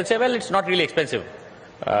where you can say, well, it's not really expensive.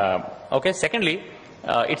 Okay. Secondly,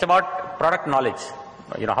 it's about product knowledge.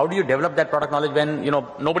 How do you develop that product knowledge when,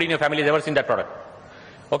 nobody in your family has ever seen that product?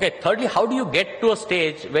 Okay. Thirdly, how do you get to a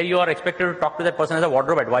stage where you are expected to talk to that person as a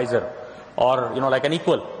wardrobe advisor or, like an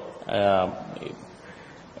equal,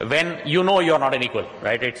 when you know you're not an equal,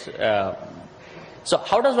 right? So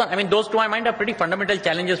how does one, those to my mind are pretty fundamental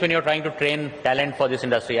challenges when you're trying to train talent for this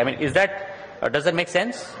industry. Does that make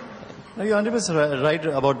sense? No, you're 100% right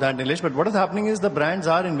about that, Nilesh. But what is happening is the brands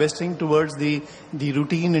are investing towards the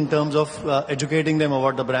routine in terms of educating them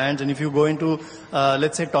about the brands. And if you go into,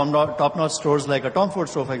 let's say, top-notch stores like a Tom Ford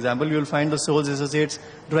store, for example, you'll find the sales associates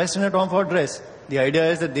dressed in a Tom Ford dress. The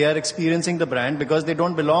idea is that they are experiencing the brand because they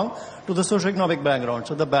don't belong to the socioeconomic background.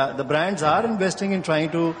 So the brands are investing in trying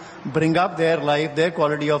to bring up their life, their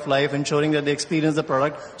quality of life, ensuring that they experience the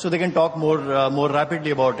product so they can talk more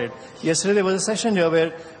rapidly about it. Yesterday there was a session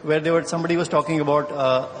here where somebody was talking about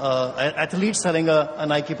athletes selling a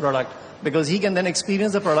Nike product, because he can then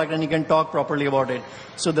experience the product and he can talk properly about it.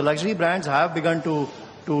 So the luxury brands have begun to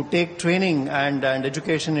take training and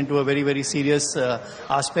education into a very, very serious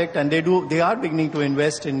aspect, and they are beginning to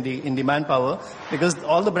invest in the manpower, because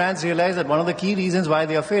all the brands realize that one of the key reasons why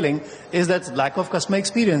they are failing is that lack of customer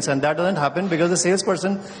experience, and that doesn't happen because the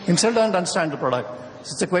salesperson himself doesn't understand the product.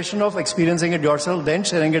 So it's a question of experiencing it yourself, then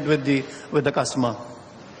sharing it with the customer.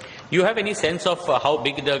 You have any sense of how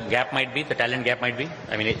big the gap might be, the talent gap might be?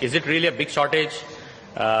 Is it really a big shortage?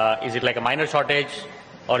 Is it like a minor shortage,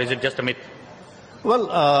 or is it just a myth?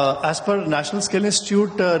 Well, as per National Skill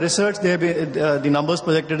Institute research, the numbers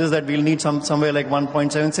projected is that we'll need somewhere like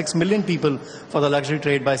 1.76 million people for the luxury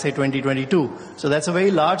trade by, say, 2022. So that's a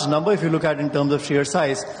very large number if you look at in terms of sheer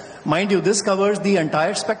size. Mind you, this covers the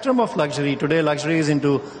entire spectrum of luxury. Today, luxury is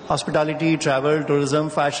into hospitality, travel,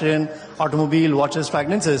 tourism, fashion, automobile, watches,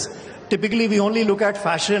 fragrances. Typically, we only look at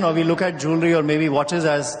fashion, or we look at jewelry or maybe watches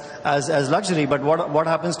as luxury. But what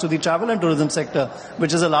happens to the travel and tourism sector,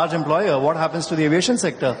 which is a large employer? What happens to the aviation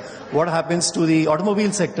sector? What happens to the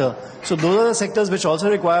automobile sector? So those are the sectors which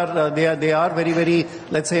also require, they are very, very,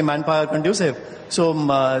 let's say, manpower conducive. So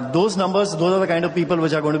those numbers, those are the kind of people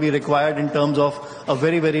which are going to be required in terms of a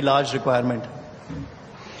very, very large requirement.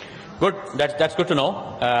 Good. That's good to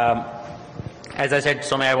know. As I said,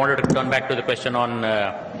 Somay, I wanted to turn back to the question on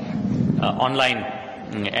online,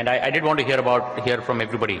 and I did want to hear from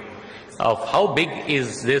everybody of how big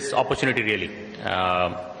is this opportunity really.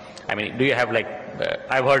 Do you have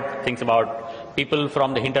I've heard things about people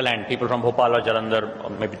from the hinterland, people from Bhopal or Jalandhar, or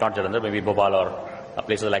maybe not Jalandhar, maybe Bhopal or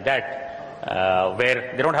places like that,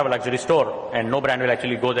 where they don't have a luxury store and no brand will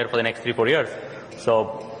actually go there for the next 3-4 years.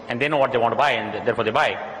 So, and they know what they want to buy and therefore they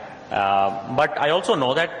buy. But I also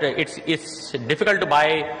know that it's difficult to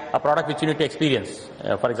buy a product which you need to experience.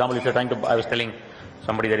 For example, if you're I was telling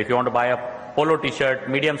somebody that if you want to buy a polo t-shirt,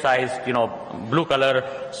 medium sized, blue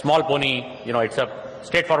color, small pony, it's a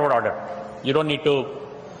straightforward order. You don't need to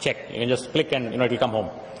check. You can just click and, it'll come home.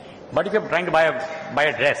 But if you're trying to buy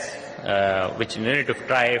a dress, which you need to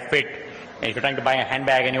try, fit, and if you're trying to buy a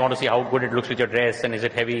handbag and you want to see how good it looks with your dress and is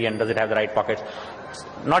it heavy and does it have the right pockets, it's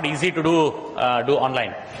not easy to do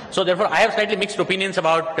online. So therefore, I have slightly mixed opinions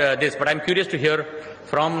about this, but I'm curious to hear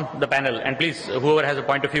from the panel. And please, whoever has a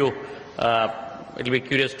point of view, it'll be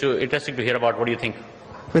interesting to hear about what do you think.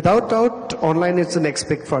 Without doubt, online is the next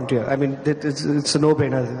big frontier. I mean, it's a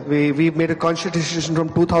no-brainer. We made a conscious decision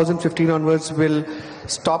from 2015 onwards. We'll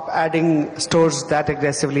stop adding stores that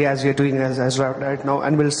aggressively as we're doing as right now,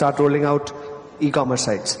 and we'll start rolling out e-commerce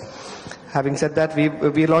sites. Having said that,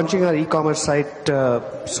 we're launching our e-commerce site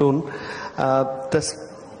soon.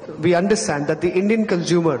 We understand that the Indian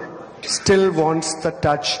consumer still wants the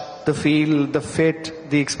touch, the feel, the fit,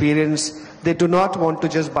 the experience. They do not want to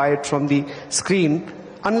just buy it from the screen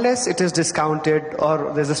unless it is discounted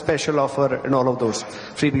or there's a special offer and all of those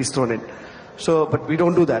freebies thrown in. So, but we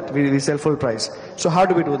don't do that. We sell full price. So how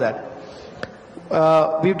do we do that?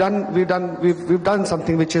 We've done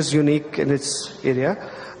something which is unique in its area.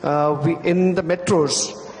 In the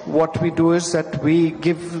metros, what we do is that we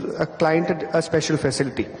give a client a special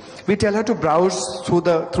facility. We tell her to browse through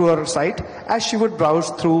our site as she would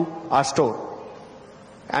browse through our store.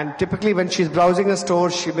 And typically when she's browsing a store,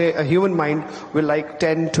 a human mind will like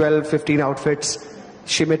 10, 12, 15 outfits.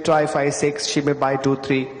 She may try 5, 6, she may buy 2,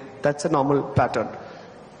 3. That's a normal pattern.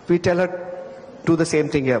 We tell her, do the same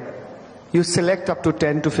thing here. You select up to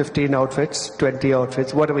 10 to 15 outfits, 20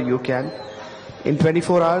 outfits, whatever you can. In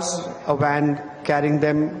 24 hours, a van carrying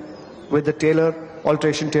them with the tailor,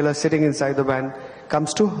 alteration tailor sitting inside the van,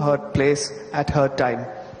 comes to her place at her time.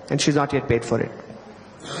 And she's not yet paid for it.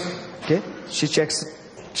 Okay? She checks.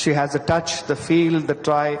 She has the touch, the feel, the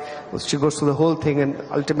try. She goes through the whole thing, and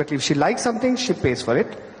ultimately, if she likes something, she pays for it.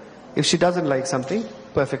 If she doesn't like something,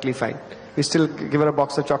 perfectly fine. We still give her a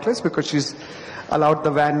box of chocolates because she's allowed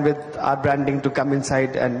the van with our branding to come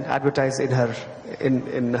inside and advertise in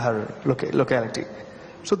her locality.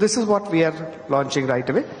 So this is what we are launching right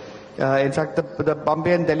away. In fact, the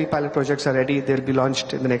Bombay and Delhi pilot projects are ready. They'll be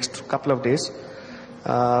launched in the next couple of days.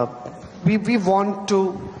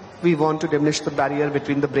 We want to diminish the barrier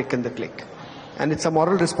between the brick and the click. And it's a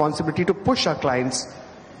moral responsibility to push our clients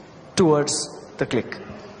towards the click.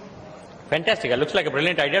 Fantastic. It looks like a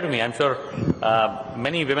brilliant idea to me. I'm sure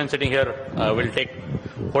many women sitting here will take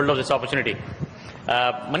hold of this opportunity.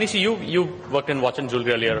 Manishi, you worked in watch and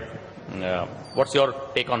jewelry earlier. What's your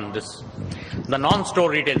take on this? The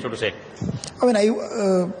non-store retail, so to say.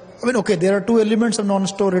 Okay, there are two elements of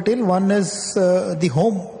non-store retail. One is the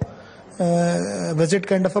home visit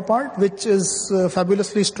kind of a part, which is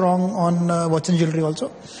fabulously strong on watch and jewelry also.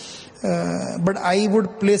 But I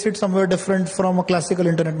would place it somewhere different from a classical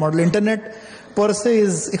internet model. Internet per se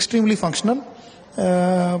is extremely functional.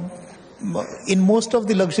 In most of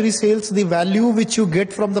the luxury sales, the value which you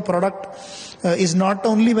get from the product is not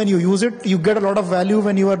only when you use it, you get a lot of value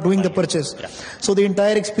when you are doing the purchase. Yeah. So the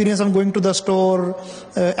entire experience of going to the store,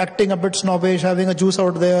 acting a bit snobbish, having a juice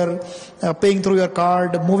out there, paying through your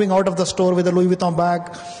card, moving out of the store with a Louis Vuitton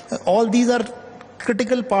bag, all these are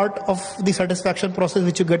critical part of the satisfaction process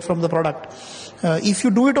which you get from the product. If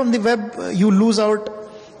you do it on the web, you lose out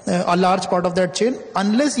a large part of that chain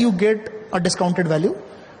unless you get a discounted value.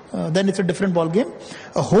 Then it's a different ball game.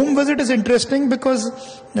 A home visit is interesting because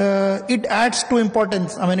it adds to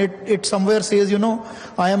importance. I mean, it somewhere says,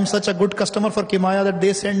 I am such a good customer for Kimaya that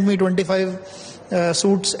they send me 25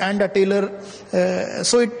 suits and a tailor.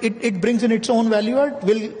 So it brings in its own value add.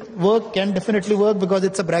 Will work, can definitely work because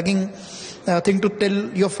it's a bragging thing to tell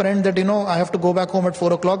your friend that, I have to go back home at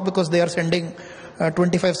 4 o'clock because they are sending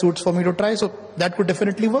 25 suits for me to try. So that could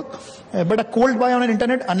definitely work. But a cold buy on an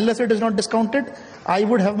internet, unless it is not discounted, I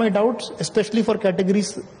would have my doubts, especially for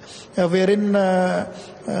categories wherein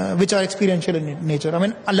which are experiential in nature. I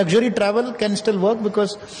mean, a luxury travel can still work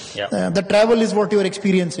because the travel is what you are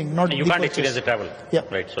experiencing, not you the can't purchase. experience the travel. Yeah,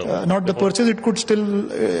 right. So not the purchase. It could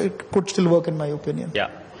still work in my opinion. Yeah.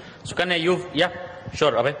 So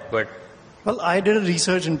sure, Abhay, go ahead. Well, I did a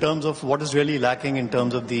research in terms of what is really lacking in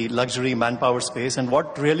terms of the luxury manpower space, and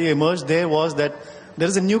what really emerged there was that there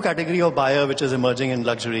is a new category of buyer which is emerging in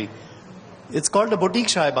luxury. It's called a boutique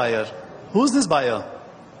shy buyer. Who's this buyer?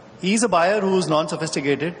 He's a buyer who's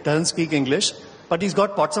non-sophisticated, doesn't speak English, but he's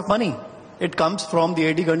got pots of money. It comes from the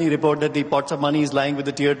A.D. Gurney report that the pots of money is lying with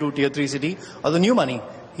the tier 2, tier 3 city, or the new money.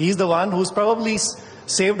 He's the one who's probably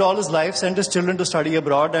saved all his life, sent his children to study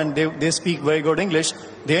abroad, and they speak very good English.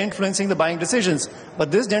 They're influencing the buying decisions.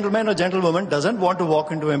 But this gentleman or gentlewoman doesn't want to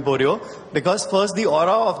walk into Emporio because first the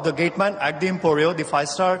aura of the gateman at the Emporio, the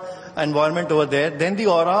 5-star environment over there, then the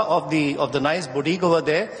aura of the nice boutique over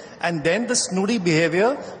there, and then the snooty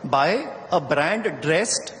behavior by a brand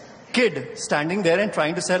dressed kid standing there and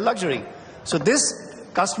trying to sell luxury. So this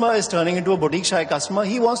customer is turning into a boutique shy customer.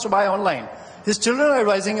 He wants to buy online. His children are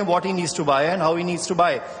advising him what he needs to buy and how he needs to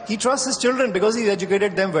buy. He trusts his children because he's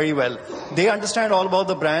educated them very well. They understand all about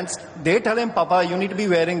the brands. They tell him, Papa, you need to be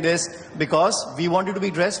wearing this because we want you to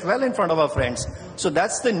be dressed well in front of our friends. So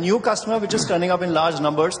that's the new customer which is turning up in large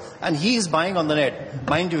numbers, and he is buying on the net.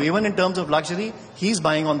 Mind you, even in terms of luxury, he's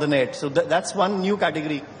buying on the net. So that's one new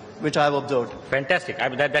category which I have observed. Fantastic.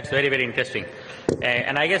 That's very, very interesting.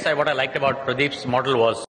 And I guess what I liked about Pradeep's model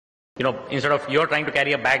was, instead of you're trying to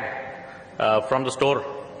carry a bag from the store,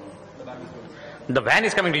 the van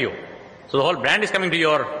is coming to you. So the whole brand is coming to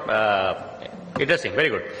your, interesting, very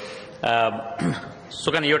good.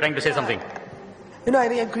 Sukan, you're trying to say something. I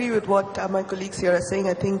agree with what my colleagues here are saying.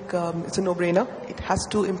 I think it's a no-brainer. It has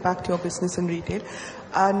to impact your business and retail.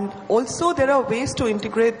 And also there are ways to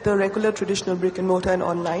integrate the regular traditional brick and mortar and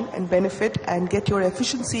online and benefit and get your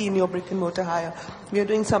efficiency in your brick and mortar higher. We are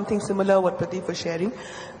doing something similar what Pradeep was sharing.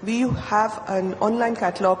 We have an online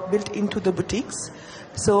catalog built into the boutiques.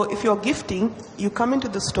 So if you're gifting, you come into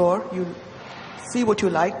the store, you see what you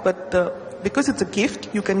like, but because it's a gift,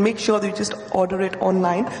 you can make sure that you just order it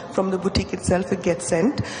online from the boutique itself, it gets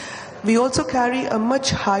sent. We also carry a much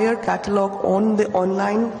higher catalog on the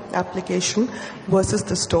online application versus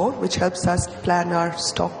the store, which helps us plan our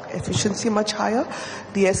stock efficiency much higher.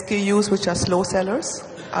 The SKUs, which are slow sellers,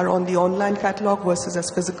 are on the online catalog versus as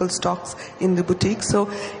physical stocks in the boutique. So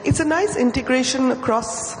it's a nice integration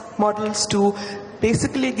across models to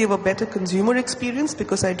basically give a better consumer experience,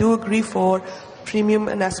 because I do agree for premium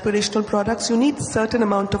and aspirational products, you need certain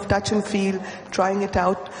amount of touch and feel, trying it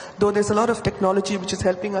out, though there's a lot of technology which is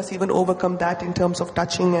helping us even overcome that in terms of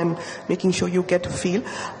touching and making sure you get a feel.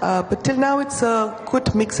 But till now it's a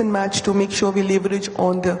good mix and match to make sure we leverage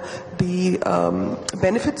on the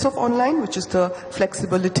benefits of online, which is the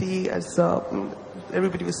flexibility, as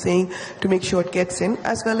everybody was saying, to make sure it gets in,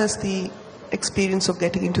 as well as the experience of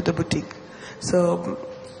getting into the boutique. So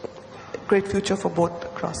great future for both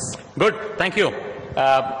across. Good, thank you.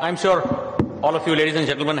 I'm sure all of you, ladies and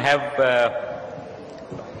gentlemen, have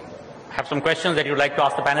some questions that you'd like to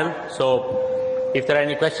ask the panel. So if there are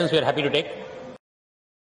any questions, we are happy to take.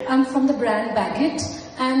 I'm from the brand Baggett,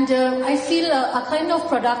 and I feel our kind of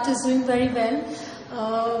product is doing very well,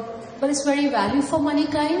 but it's very value for money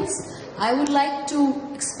kinds. I would like to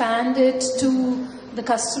expand it to the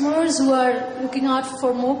customers who are looking out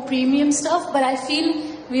for more premium stuff, but I feel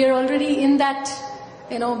we are already in that,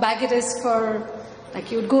 Baggett is for, like,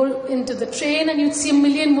 you would go into the train and you'd see a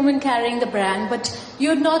million women carrying the brand, but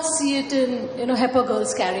you'd not see it in, Hepper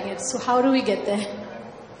girls carrying it. So how do we get there?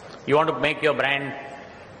 You want to make your brand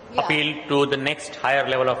appeal to the next higher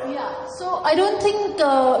level of... Yeah, so I don't think,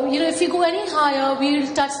 if we go any higher, we'll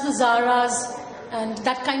touch the Zaras and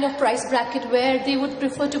that kind of price bracket where they would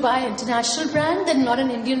prefer to buy an international brand than not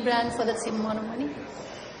an Indian brand for that same amount of money.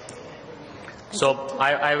 So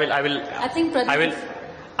I will,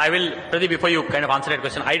 Pradeep, before you kind of answer that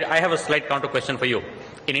question, I have a slight counter question for you.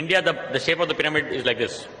 In India, the shape of the pyramid is like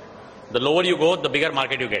this. The lower you go, the bigger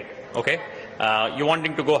market you get, okay? You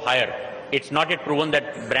wanting to go higher. It's not yet proven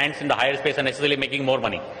that brands in the higher space are necessarily making more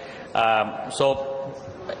money. So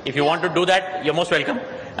if you want to do that, you're most welcome.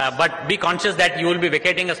 But be conscious that you will be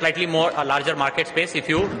vacating a larger market space if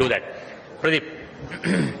you do that. Pradeep.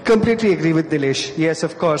 Completely agree with Nilesh. Yes,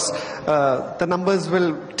 of course. The numbers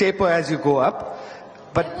will taper as you go up.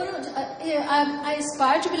 But I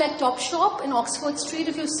aspire to be like Topshop in Oxford Street.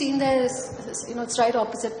 If you've seen there, it's right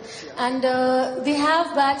opposite. And they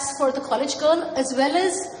have bags for the college girl as well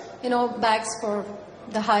as, bags for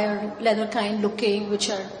the higher leather kind looking,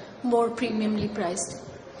 which are more premiumly priced.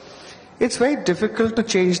 It's very difficult to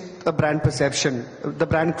change a brand perception, the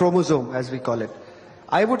brand chromosome, as we call it.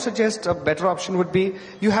 I would suggest a better option would be,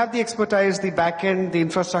 you have the expertise, the back end, the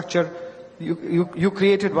infrastructure. You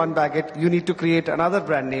created one Baggett, you need to create another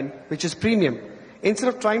brand name, which is premium. Instead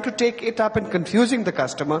of trying to take it up and confusing the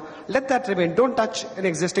customer, let that remain. Don't touch an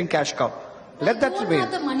existing cash cow. Let that remain. You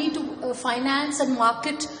don't have the money to finance and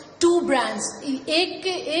market two brands.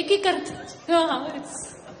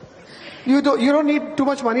 You don't need too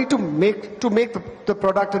much money to make the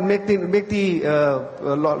product and make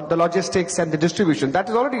the logistics and the distribution. That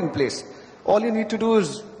is already in place. All you need to do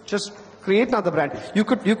is just create another brand. You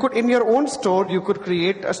could in your own store, you could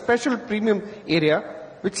create a special premium area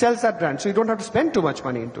which sells that brand. So you don't have to spend too much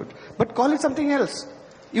money into it. But call it something else.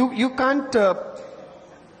 You can't,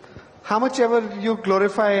 how much ever you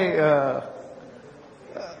glorify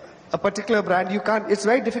a particular brand, you can't, it's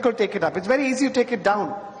very difficult to take it up. It's very easy to take it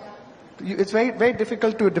down. It's very, very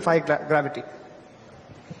difficult to defy gravity.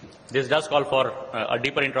 This does call for a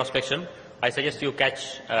deeper introspection. I suggest you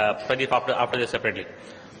catch Pradeep after this separately.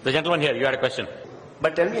 The gentleman here, you had a question.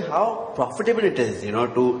 But tell me how profitable it is,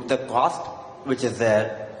 to the cost which is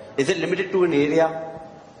there. Is it limited to an area?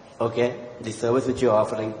 Okay, the service which you're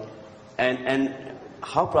offering. And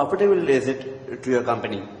how profitable is it to your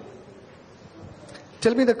company?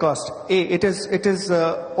 Tell me the cost. It is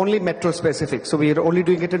only metro specific. So we are only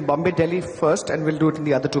doing it in Bombay, Delhi first, and we'll do it in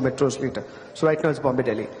the other 2 metros later. So right now it's Bombay,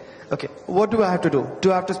 Delhi. Okay, what do I have to do?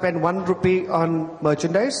 Do I have to spend 1 rupee on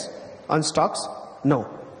merchandise, on stocks? No.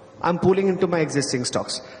 I'm pooling into my existing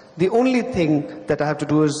stocks. The only thing that I have to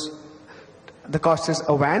do is, the cost is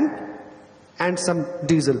a van and some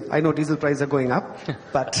diesel. I know diesel prices are going up,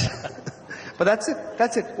 but that's it.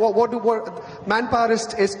 That's it. What manpower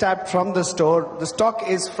is tapped from the store. The stock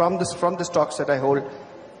is from the stocks that I hold.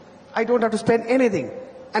 I don't have to spend anything.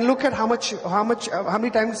 And look at how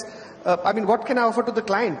many times. What can I offer to the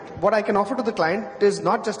client? What I can offer to the client is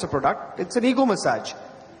not just a product. It's an ego massage.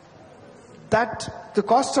 The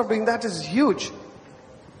cost of doing that is huge.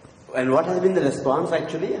 And what has been the response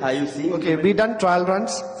actually? Are you seeing? Okay, we've done trial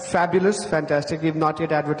runs. Fabulous, fantastic. We've not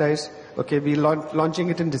yet advertised. Okay, we're launching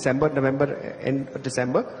it in November, end of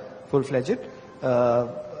December, full-fledged. Come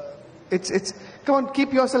on,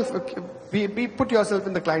 keep yourself, put yourself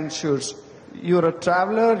in the client's shoes. You're a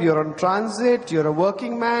traveler, you're on transit, you're a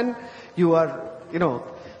working man, you are,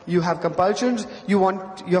 you have compulsions, you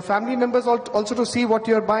want your family members also to see what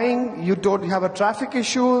you're buying, you don't have a traffic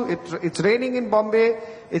issue, it's raining in Bombay,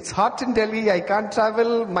 it's hot in Delhi, I can't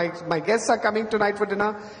travel, my guests are coming tonight for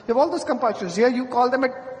dinner. You have all those compulsions. Here you call them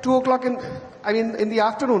at 2 o'clock in the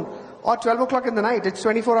afternoon or 12 o'clock in the night, it's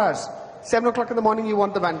 24 hours. 7 o'clock in the morning you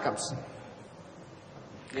want the van comes.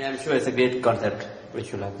 Yeah, I'm sure it's a great concept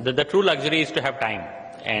which you like. The true luxury is to have time,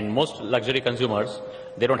 and most luxury consumers,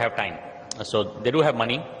 they don't have time. So they do have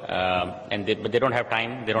money, but they don't have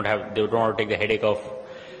time. They don't want to take the headache of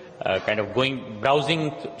kind of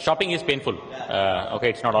browsing. Shopping is painful. Okay,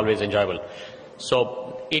 it's not always enjoyable.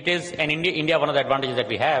 So it is, and India, one of the advantages that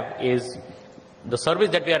we have is the service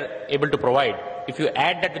that we are able to provide. If you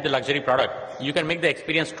add that with the luxury product, you can make the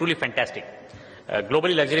experience truly fantastic.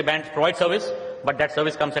 Globally, luxury brands provide service, but that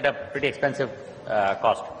service comes at a pretty expensive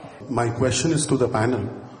cost. My question is to the panel.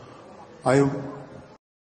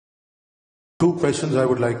 Two questions I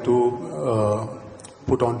would like to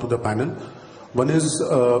put on to the panel. One is,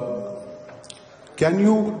 can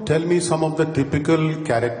you tell me some of the typical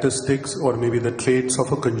characteristics or maybe the traits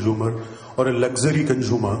of a consumer or a luxury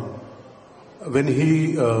consumer when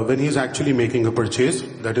he is actually making a purchase?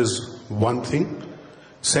 That is one thing.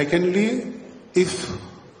 Secondly, if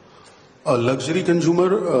a luxury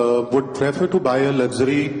consumer would prefer to buy a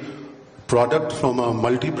luxury product from a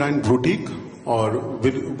multi-brand boutique, or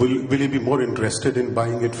will he be more interested in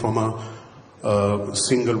buying it from a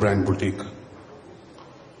single brand boutique?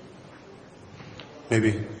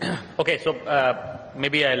 Maybe. Okay, so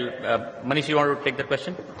maybe Manish, you want to take that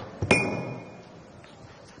question?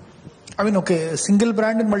 Okay, single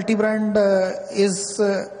brand and multi-brand is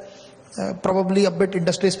probably a bit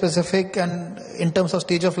industry specific and in terms of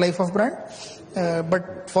stage of life of brand.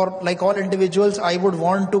 But for like all individuals, I would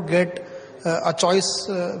want to get a choice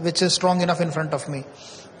which is strong enough in front of me.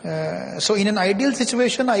 So in an ideal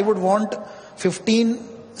situation, I would want 15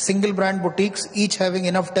 single brand boutiques, each having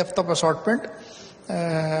enough depth of assortment,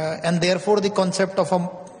 and therefore the concept of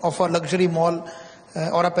a luxury mall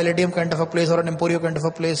or a Palladium kind of a place or an Emporio kind of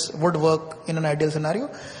a place would work in an ideal scenario.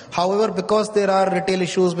 However, because there are retail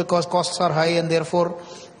issues, because costs are high, and therefore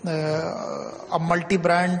a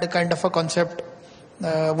multi-brand kind of a concept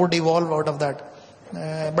would evolve out of that.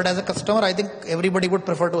 But as a customer, I think everybody would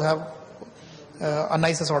prefer to have a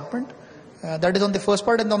nice assortment. That is on the first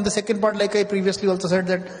part. And on the second part, like I previously also said,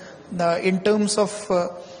 that in terms of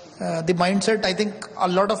the mindset, I think a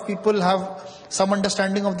lot of people have some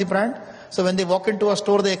understanding of the brand. So when they walk into a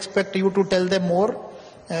store, they expect you to tell them more.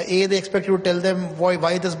 They expect you to tell them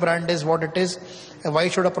why this brand is what it is, why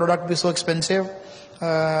should a product be so expensive.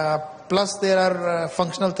 Plus there are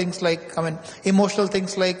functional things like, emotional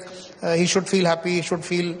things like he should feel happy, he should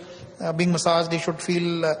feel being massaged, he should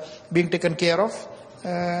feel being taken care of.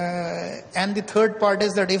 And the third part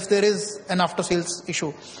is that if there is an after sales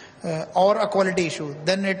issue or a quality issue,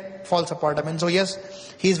 then it falls apart. So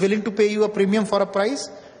yes, he is willing to pay you a premium for a price,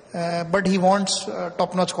 but he wants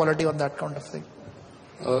top-notch quality on that kind of thing.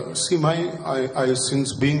 I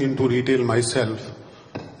since being into retail myself,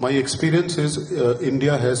 my experience is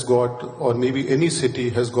India has got, or maybe any city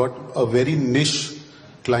has got a very niche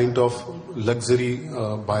client of luxury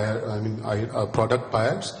product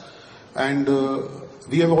buyers. And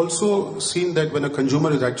we have also seen that when a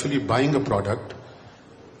consumer is actually buying a product,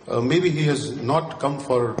 maybe he has not come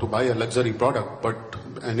to buy a luxury product,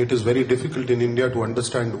 and it is very difficult in India to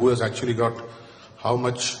understand who has actually got how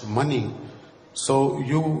much money. So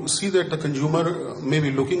you see that the consumer may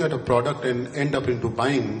be looking at a product and end up into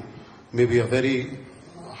buying maybe a very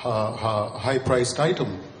high-priced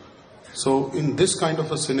item. So in this kind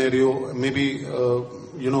of a scenario, maybe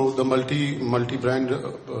the multi-brand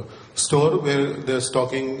store where they're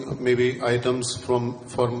stocking maybe items from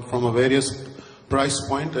a various price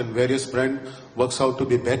point and various brand works out to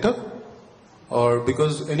be better, or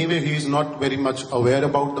because anyway he is not very much aware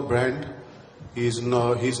about the brand, he's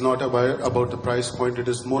not aware about the price point. It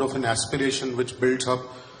is more of an aspiration which builds up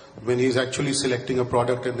when he's actually selecting a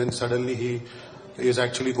product, and then suddenly he is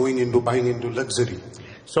actually going into buying into luxury.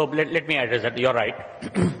 So let me address that. You're right.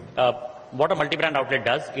 What a multi-brand outlet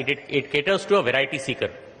does, it caters to a variety seeker.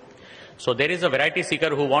 So there is a variety seeker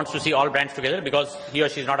who wants to see all brands together because he or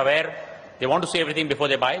she is not aware. They want to see everything before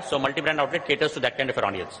they buy. So multi-brand outlet caters to that kind of an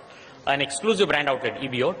audience. An exclusive brand outlet,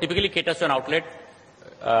 EBO, typically caters to an outlet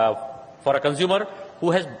for a consumer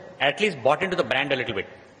who has at least bought into the brand a little bit.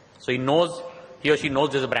 So he or she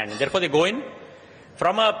knows there's a brand. And therefore they go in.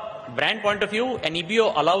 From a brand point of view, an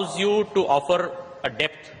EBO allows you to offer a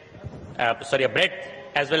breadth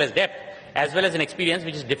as well as depth, as well as an experience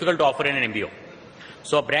which is difficult to offer in an MBO.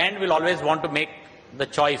 So a brand will always want to make the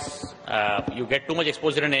choice. You get too much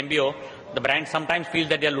exposure in an MBO, the brand sometimes feels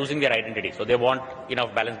that they are losing their identity. So they want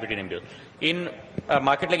enough balance between MBOs. In a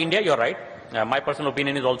market like India, you're right. My personal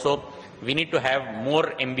opinion is also we need to have more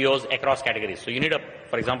MBOs across categories. So you need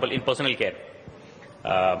for example, in personal care,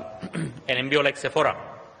 an MBO like Sephora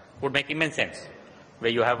would make immense sense,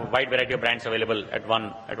 where you have a wide variety of brands available at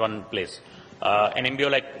one place. An MBO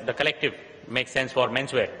like The Collective makes sense for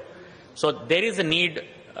menswear. So there is a need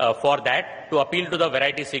for that to appeal to the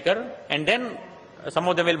variety seeker, and then some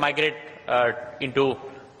of them will migrate into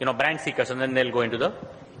brand seekers, and then they'll go into the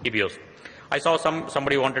EBOs. I saw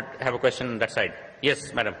somebody wanted to have a question on that side.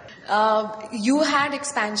 Yes, madam. You had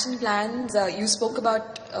expansion plans. You spoke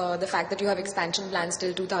about the fact that you have expansion plans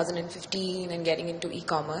till 2015 and getting into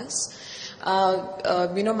e-commerce.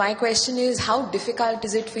 My question is, how difficult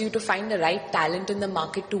is it for you to find the right talent in the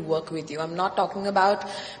market to work with you? I'm not talking about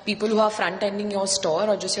people who are front-ending your store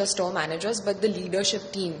or just your store managers, but the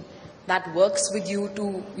leadership team that works with you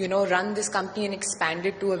to, run this company and expand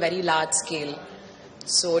it to a very large scale.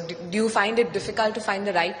 So do you find it difficult to find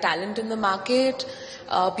the right talent in the market?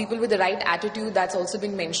 People with the right attitude, that's also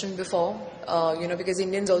been mentioned before, because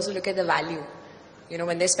Indians also look at the value,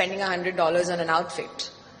 when they're spending $100 on an outfit.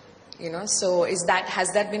 So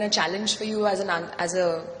has that been a challenge for you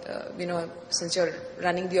since you're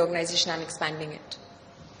running the organization and expanding it?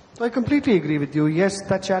 I completely agree with you. Yes,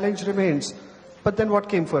 that challenge remains. But then what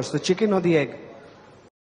came first, the chicken or the egg?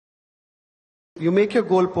 You make your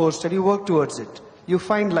goal post and you work towards it. You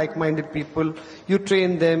find like-minded people, you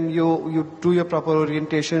train them, you do your proper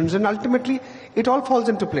orientations, and ultimately it all falls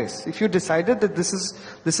into place. If you decided that this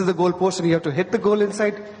is the goal post and you have to hit the goal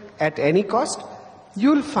inside at any cost,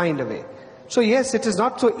 you'll find a way. So yes, it is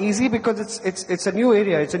not so easy because it's a new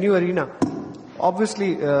area, it's a new arena.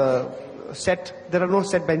 Obviously, there are no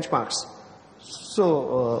set benchmarks.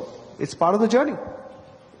 So it's part of the journey.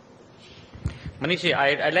 Manishi,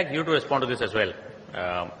 I'd like you to respond to this as well.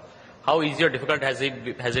 How easy or difficult has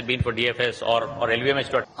it been for DFS or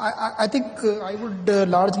LVMH? I think I would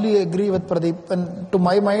largely agree with Pradeep. And to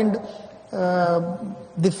my mind,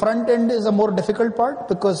 the front end is a more difficult part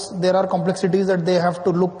because there are complexities that they have to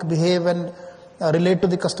look, behave, and relate to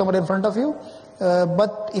the customer in front of you.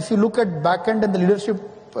 But if you look at back end and the leadership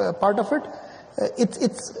part of it,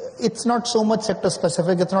 it's not so much sector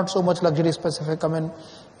specific. It's not so much luxury specific. I mean,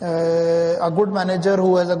 a good manager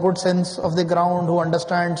who has a good sense of the ground, who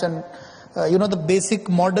understands and the basic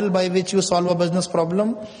model by which you solve a business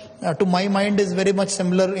problem, to my mind is very much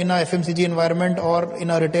similar in a FMCG environment or in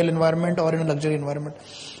a retail environment or in a luxury environment.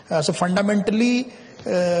 So fundamentally,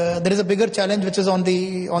 there is a bigger challenge which is on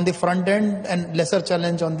the front end and lesser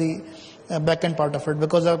challenge on the back end part of it,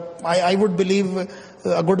 because I would believe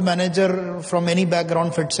a good manager from any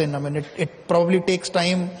background fits in. I mean, it probably takes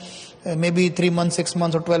time, maybe 3 months, 6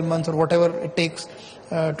 months or 12 months or whatever it takes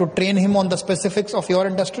to train him on the specifics of your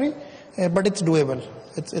industry, but it's doable.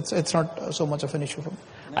 It's not so much of an issue for me.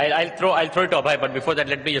 I'll throw it to Abhay, but before that,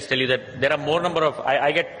 let me just tell you that there are more number of,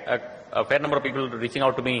 I get a fair number of people reaching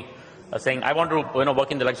out to me saying, I want to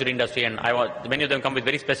work in the luxury industry, and many of them come with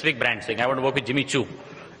very specific brands saying, I want to work with Jimmy Choo,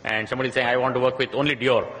 and somebody saying, I want to work with only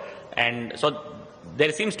Dior. And so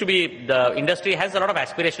there seems to be, the industry has a lot of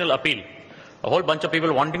aspirational appeal. A whole bunch of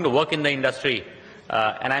people wanting to work in the industry,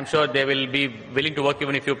 and I'm sure they will be willing to work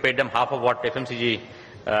even if you paid them half of what FMCG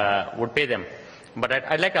would pay them. But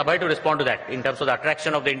I'd like Abhay to respond to that in terms of the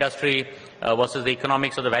attraction of the industry versus the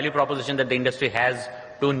economics of the value proposition that the industry has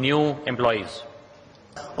to new employees.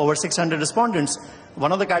 Over 600 respondents.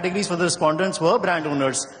 One of the categories for the respondents were brand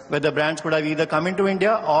owners, where the brands could have either come into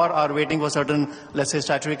India or are waiting for certain, let's say,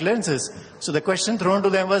 statutory clearances. So the question thrown to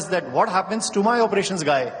them was that what happens to my operations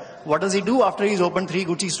guy? What does he do after he's opened 3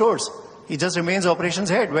 Gucci stores? He just remains operations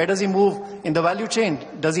head. Where does he move in the value chain?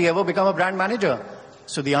 Does he ever become a brand manager?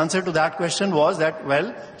 So the answer to that question was that,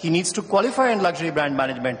 well, he needs to qualify in luxury brand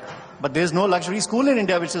management. But there's no luxury school in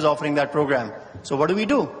India which is offering that program. So what do we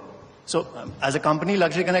do? So as a company,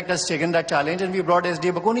 Luxury Connect has taken that challenge and we brought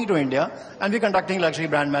SDA Bakuni to India and we're conducting luxury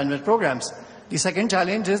brand management programs. The second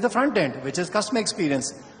challenge is the front end, which is customer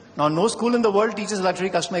experience. Now, no school in the world teaches luxury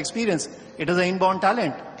customer experience. It is an inborn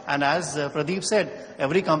talent. And as Pradeep said,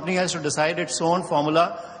 every company has to decide its own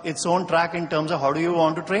formula, its own track in terms of how do you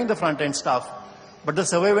want to train the front end staff. But the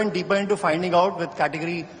survey went deeper into finding out with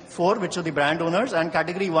category 4, which are the brand owners, and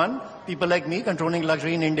category 1, people like me controlling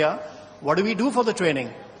luxury in India. What do we do for the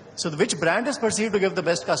training? So which brand is perceived to give the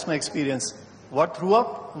best customer experience? What threw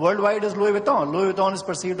up worldwide is Louis Vuitton. Louis Vuitton is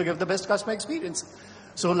perceived to give the best customer experience.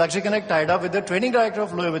 So Luxury Connect tied up with the training director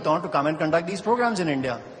of Louis Vuitton to come and conduct these programs in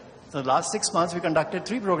India. So the last 6 months we conducted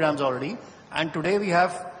 3 programs already. And today we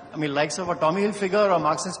have, likes of a Tommy Hilfiger or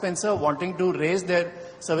Marks & Spencer wanting to raise their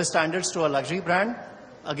service standards to a luxury brand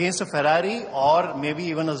against a Ferrari or maybe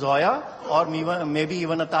even a Zoya or maybe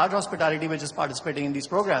even a Taj Hospitality which is participating in these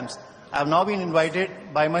programs. I have now been invited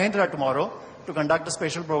by Mahindra tomorrow to conduct a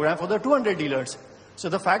special program for the 200 dealers. So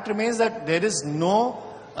the fact remains that there is no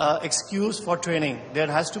excuse for training. There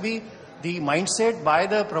has to be the mindset by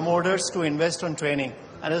the promoters to invest on training.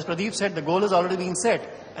 And as Pradeep said, the goal has already been set.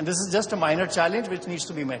 And this is just a minor challenge which needs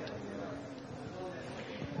to be met.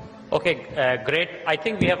 Okay, great. I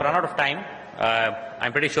think we have run out of time.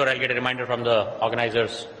 I'm pretty sure I'll get a reminder from the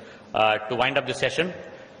organizers to wind up this session.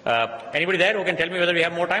 Anybody there who can tell me whether we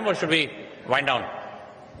have more time or should we wind down?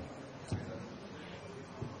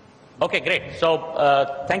 Okay, great.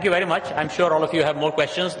 So thank you very much. I'm sure all of you have more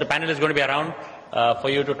questions. The panel is going to be around for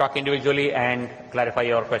you to talk individually and clarify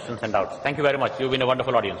your questions and doubts. Thank you very much. You've been a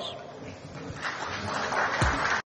wonderful audience.